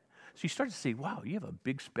 All right. So you start to see, wow, you have a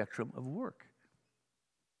big spectrum of work.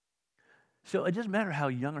 So it doesn't matter how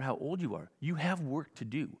young or how old you are. You have work to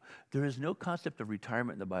do. There is no concept of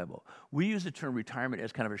retirement in the Bible. We use the term retirement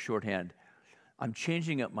as kind of a shorthand. I'm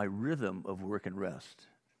changing up my rhythm of work and rest.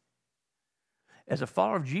 As a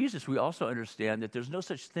follower of Jesus, we also understand that there's no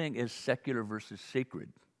such thing as secular versus sacred.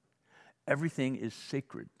 Everything is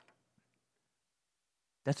sacred.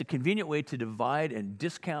 That's a convenient way to divide and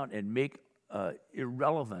discount and make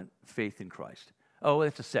irrelevant faith in Christ. Oh,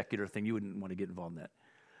 that's a secular thing. You wouldn't want to get involved in that.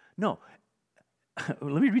 No.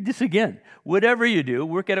 Let me read this again. Whatever you do,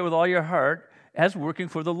 work at it with all your heart as working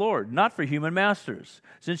for the Lord, not for human masters,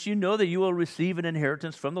 since you know that you will receive an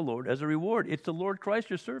inheritance from the Lord as a reward. It's the Lord Christ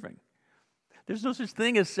you're serving. There's no such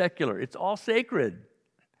thing as secular. It's all sacred.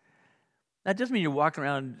 That doesn't mean you're walking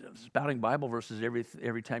around spouting Bible verses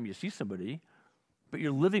every time you see somebody, but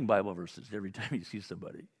you're living Bible verses every time you see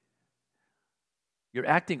somebody. You're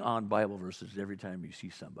acting on Bible verses every time you see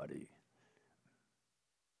somebody.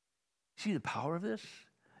 See the power of this?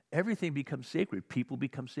 Everything becomes sacred. People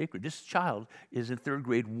become sacred. This child is in third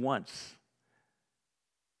grade once,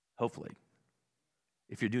 hopefully,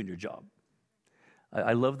 if you're doing your job.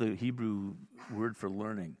 I love the Hebrew word for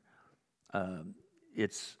learning.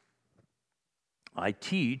 It's I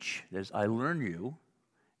teach, as I learn you,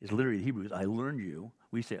 is literally the Hebrew, I learn you.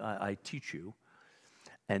 We say, I teach you.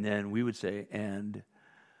 And then we would say, and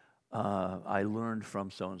I learned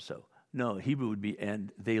from so-and-so. No, Hebrew would be,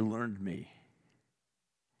 and they learned me.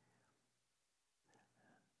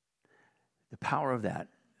 The power of that.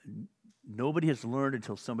 Nobody has learned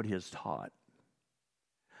until somebody has taught.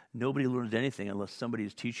 Nobody learns anything unless somebody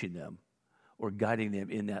is teaching them or guiding them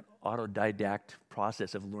in that autodidact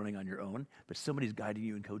process of learning on your own, but somebody's guiding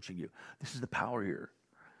you and coaching you. This is the power here.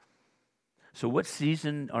 So what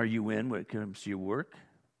season are you in when it comes to your work?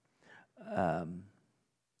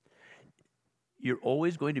 You're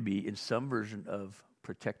always going to be in some version of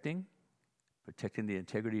protecting the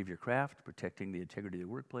integrity of your craft, protecting the integrity of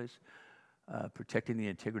the workplace, protecting the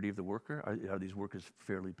integrity of the worker. Are these workers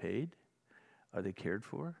fairly paid? Are they cared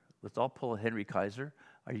for? Let's all pull a Henry Kaiser.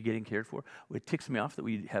 Are you getting cared for? Well, it ticks me off that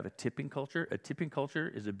we have a tipping culture. A tipping culture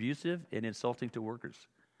is abusive and insulting to workers.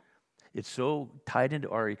 It's so tied into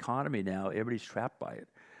our economy now, everybody's trapped by it.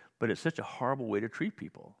 But it's such a horrible way to treat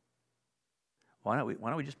people. Why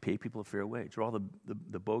don't we just pay people a fair wage or all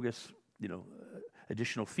the bogus,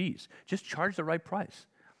 additional fees? Just charge the right price.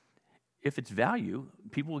 If it's value,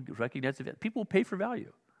 people will recognize it. People will pay for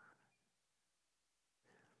value.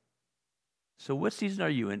 So what season are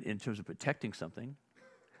you in terms of protecting something,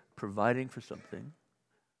 providing for something,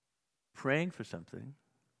 praying for something,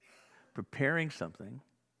 preparing something,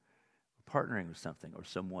 partnering with something or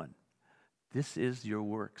someone? This is your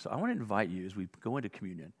work. So I want to invite you as we go into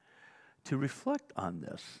communion to reflect on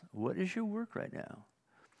this. What is your work right now?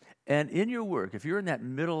 And in your work, if you're in that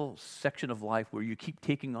middle section of life where you keep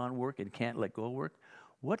taking on work and can't let go of work,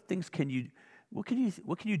 what can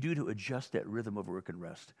you do to adjust that rhythm of work and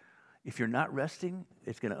rest? If you're not resting,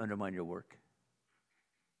 it's going to undermine your work.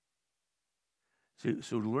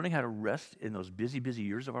 So learning how to rest in those busy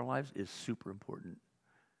years of our lives is super important.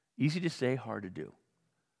 Easy to say, hard to do.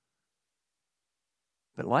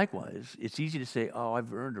 But likewise, it's easy to say, oh,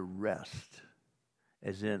 I've earned a rest,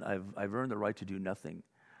 as in I've earned the right to do nothing.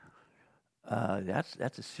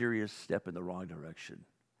 That's a serious step in the wrong direction.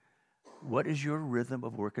 What is your rhythm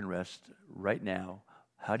of work and rest right now?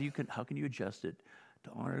 How can you adjust it to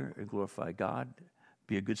honor and glorify God?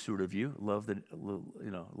 Be a good steward of you. Love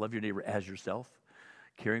your neighbor as yourself.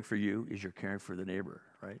 Caring for you is you're caring for the neighbor,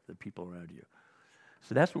 right? The people around you.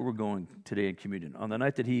 So that's where we're going today in communion. On the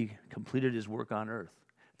night that he completed his work on earth.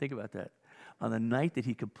 Think about that. on the night that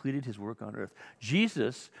he completed his work on earth.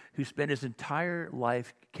 Jesus, who spent his entire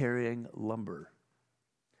life carrying lumber.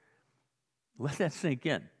 Let that sink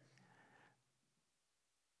in.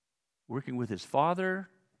 Working with his Father,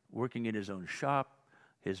 working in his own shop,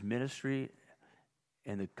 his ministry,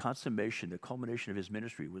 and the consummation, the culmination of his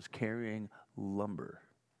ministry was carrying lumber.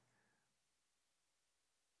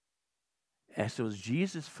 And so as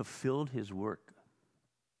Jesus fulfilled his work,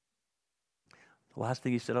 the last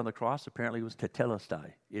thing he said on the cross apparently was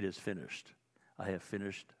tetelestai, it is finished. I have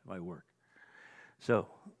finished my work. So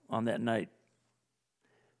on that night,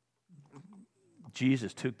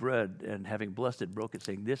 Jesus took bread and having blessed it, broke it,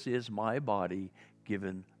 saying, this is my body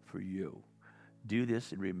given for you. Do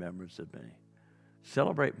this in remembrance of me.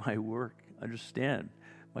 Celebrate my work. Understand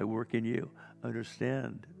my work in you.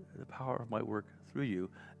 Understand the power of my work through you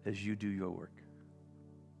as you do your work.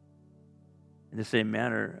 In the same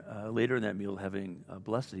manner, later in that meal, having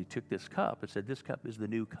blessed it, he took this cup and said, this cup is the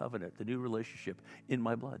new covenant, the new relationship in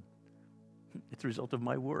my blood. It's a result of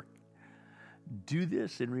my work. Do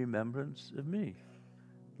this in remembrance of me.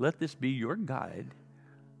 Let this be your guide,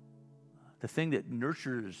 the thing that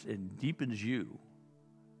nurtures and deepens you,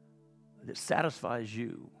 that satisfies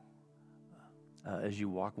you as you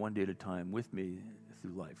walk one day at a time with me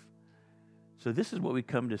through life. So this is what we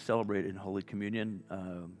come to celebrate in Holy Communion,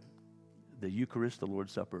 the Eucharist, the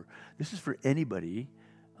Lord's Supper. This is for anybody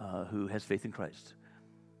who has faith in Christ.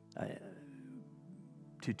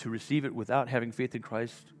 To receive it without having faith in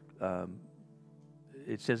Christ,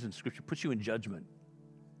 it says in Scripture, puts you in judgment.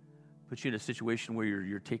 Puts you in a situation where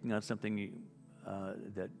you're taking on something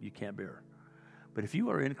that you can't bear. But if you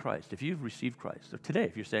are in Christ, if you've received Christ, so today,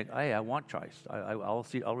 if you're saying, hey, I want Christ,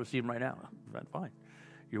 I'll receive him right now, fine.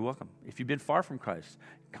 You're welcome. If you've been far from Christ,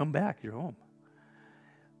 come back, you're home.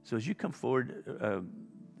 So as you come forward,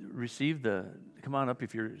 come on up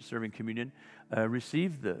if you're serving communion,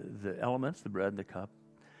 receive the elements, the bread and the cup.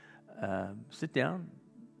 Sit down,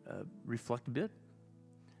 reflect a bit.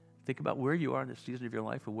 Think about where you are in this season of your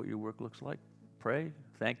life and what your work looks like. Pray,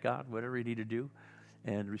 thank God, whatever you need to do,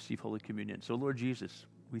 and receive Holy Communion. So Lord Jesus,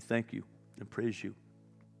 we thank you and praise you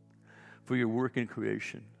for your work in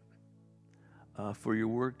creation, for your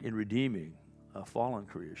work in redeeming fallen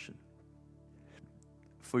creation,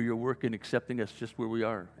 for your work in accepting us just where we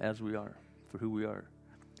are, as we are, for who we are,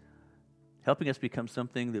 helping us become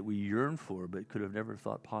something that we yearn for but could have never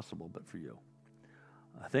thought possible but for you.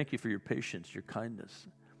 Thank you for your patience, your kindness,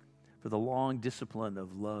 for the long discipline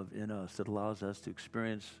of love in us that allows us to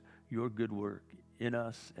experience your good work in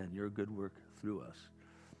us and your good work through us.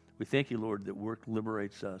 We thank you, Lord, that work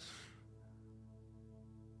liberates us,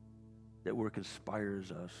 that work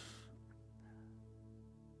inspires us,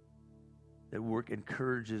 that work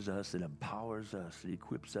encourages us and empowers us and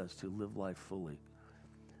equips us to live life fully.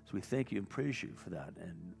 So we thank you and praise you for that,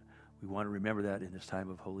 and we want to remember that in this time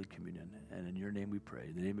of Holy Communion. And in your name we pray,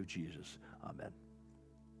 in the name of Jesus, amen.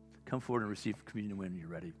 Come forward and receive communion when you're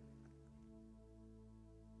ready.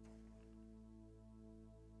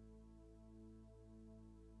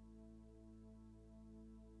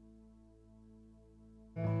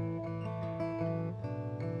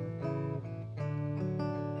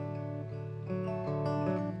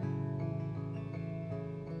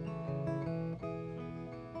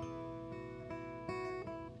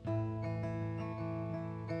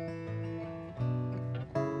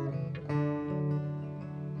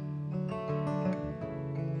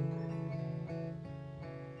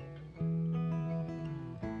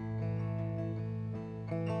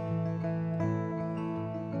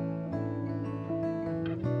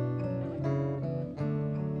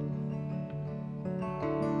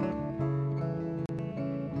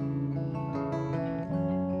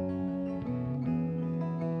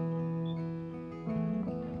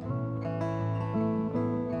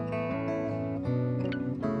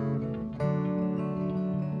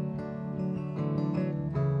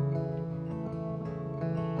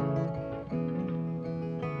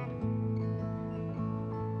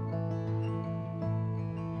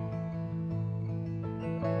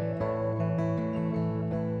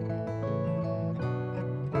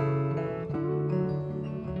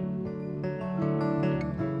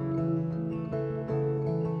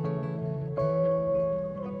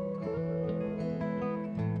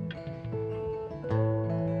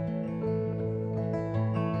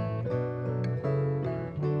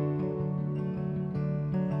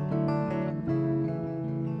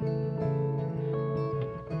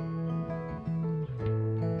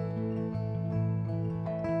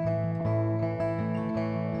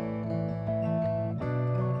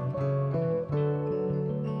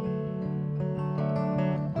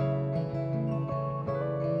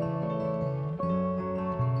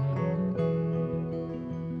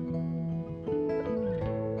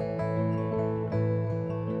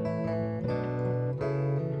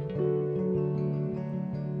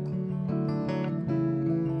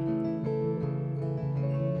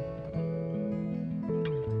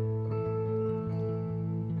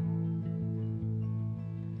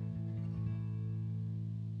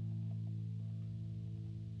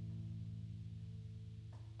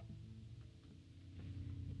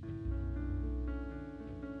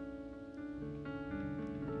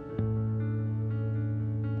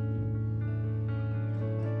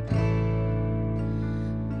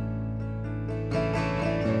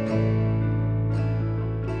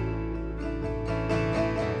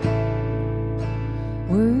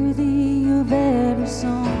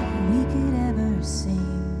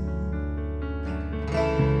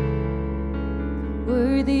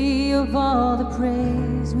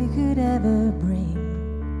 could ever bring.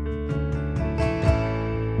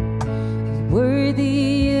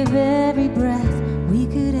 Worthy of every breath we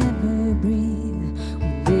could ever breathe.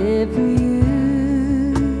 We live for you.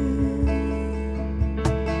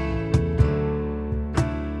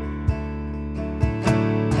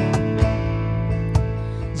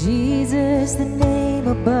 Jesus, the name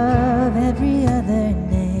above every other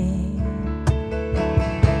name.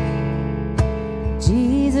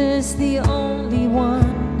 Jesus, the only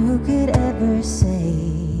one who could ever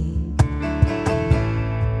save.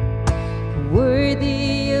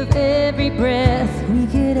 Worthy of every breath we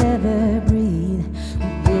could ever breathe.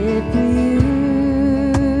 We live for you.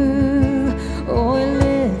 Oh, we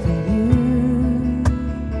live for you.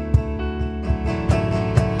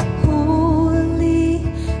 Holy,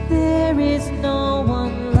 there is no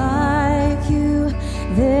one like you.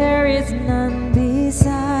 There is none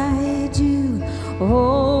beside you.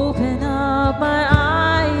 Open up my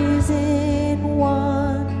eyes in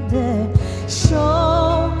wonder.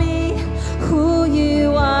 Show me who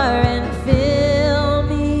you are and fill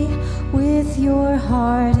me with your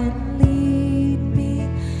heart and lead me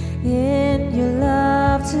in your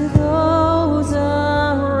love to those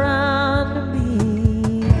around me.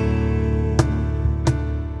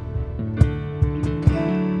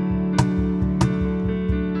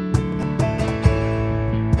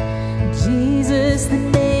 Jesus, the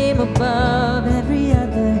name above every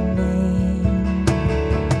other name.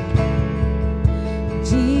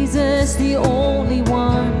 Jesus, the only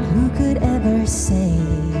one who could ever save.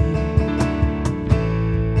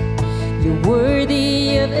 You're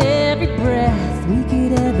worthy of every breath we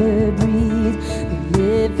could ever breathe. We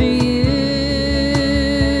live for you.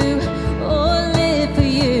 Oh, live for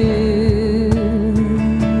you.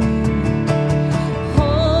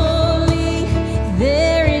 Holy,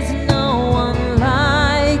 there is no one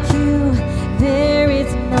like you. There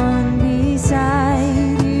is none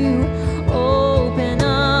beside you. Open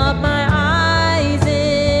up my eyes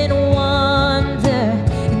in wonder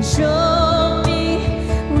and show me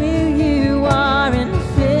where you are and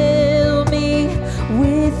fill me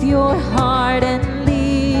with your heart and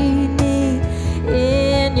lead me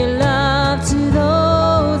in your love to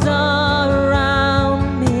those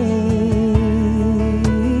around me.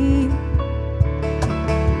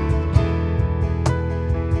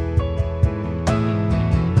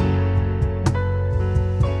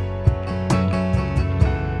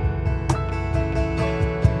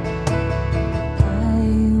 I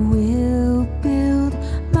will build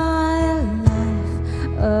my life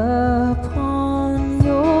upon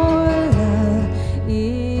your love.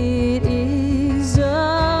 It is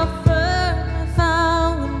a firm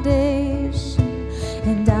foundation,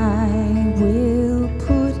 and I will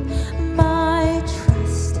put my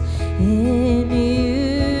trust in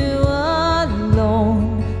you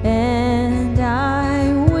alone, and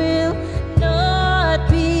I will not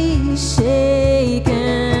be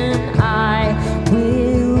shaken. I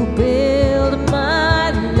will build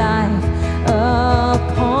my life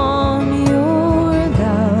upon your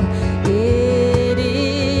love. It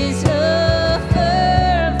is a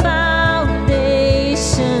firm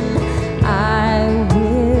foundation. I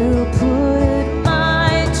will put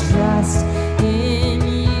my trust in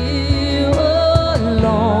you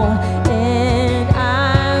alone, and I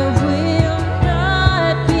will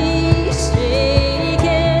not be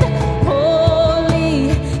shaken.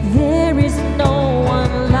 Holy, there is no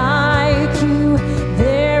one like you.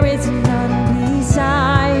 There is none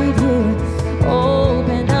beside you.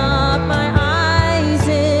 Open up my eyes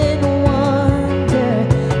in wonder.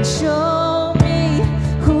 Show me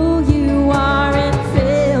who you are and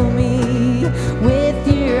fill me with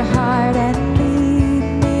your heart and lead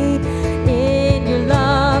me in your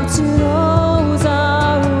love to those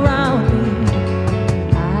around me.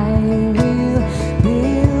 I will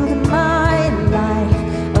build my life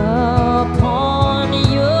upon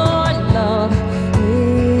your love.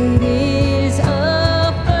 It is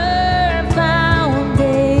a firm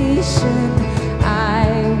foundation. I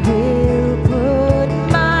will put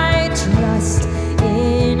my trust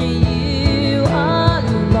in you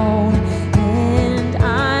alone, and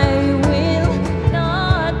I will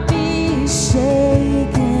not be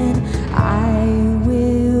shaken. I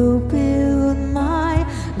will build my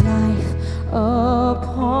life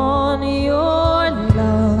upon your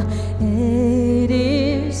love. It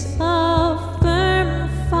is a firm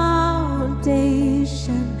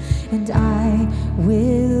foundation, and I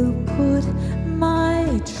will put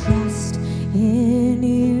my trust in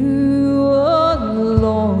you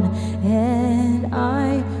alone, and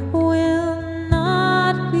I will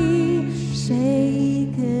not be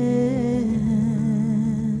shaken.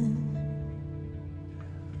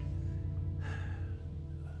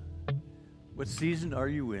 What season are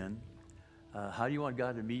you in? How do you want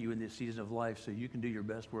God to meet you in this season of life so you can do your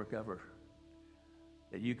best work ever?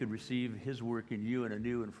 That you can receive his work in you in a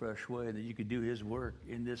new and fresh way, and that you can do his work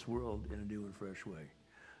in this world in a new and fresh way.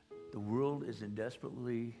 The world is in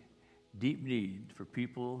desperately deep need for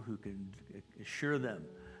people who can assure them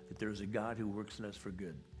that there's a God who works in us for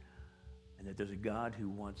good, and that there's a God who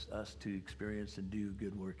wants us to experience and do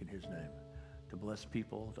good work in his name, to bless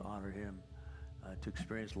people, to honor him, to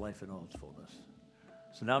experience life in all its fullness.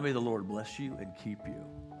 So now may the Lord bless you and keep you.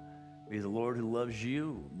 May the Lord, who loves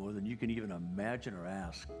you more than you can even imagine or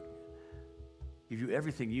ask, give you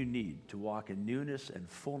everything you need to walk in newness and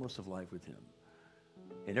fullness of life with him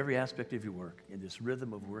in every aspect of your work, in this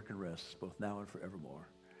rhythm of work and rest, both now and forevermore.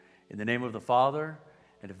 In the name of the Father,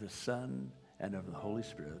 and of the Son, and of the Holy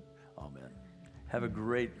Spirit, amen. Have a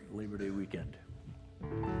great Labor Day weekend.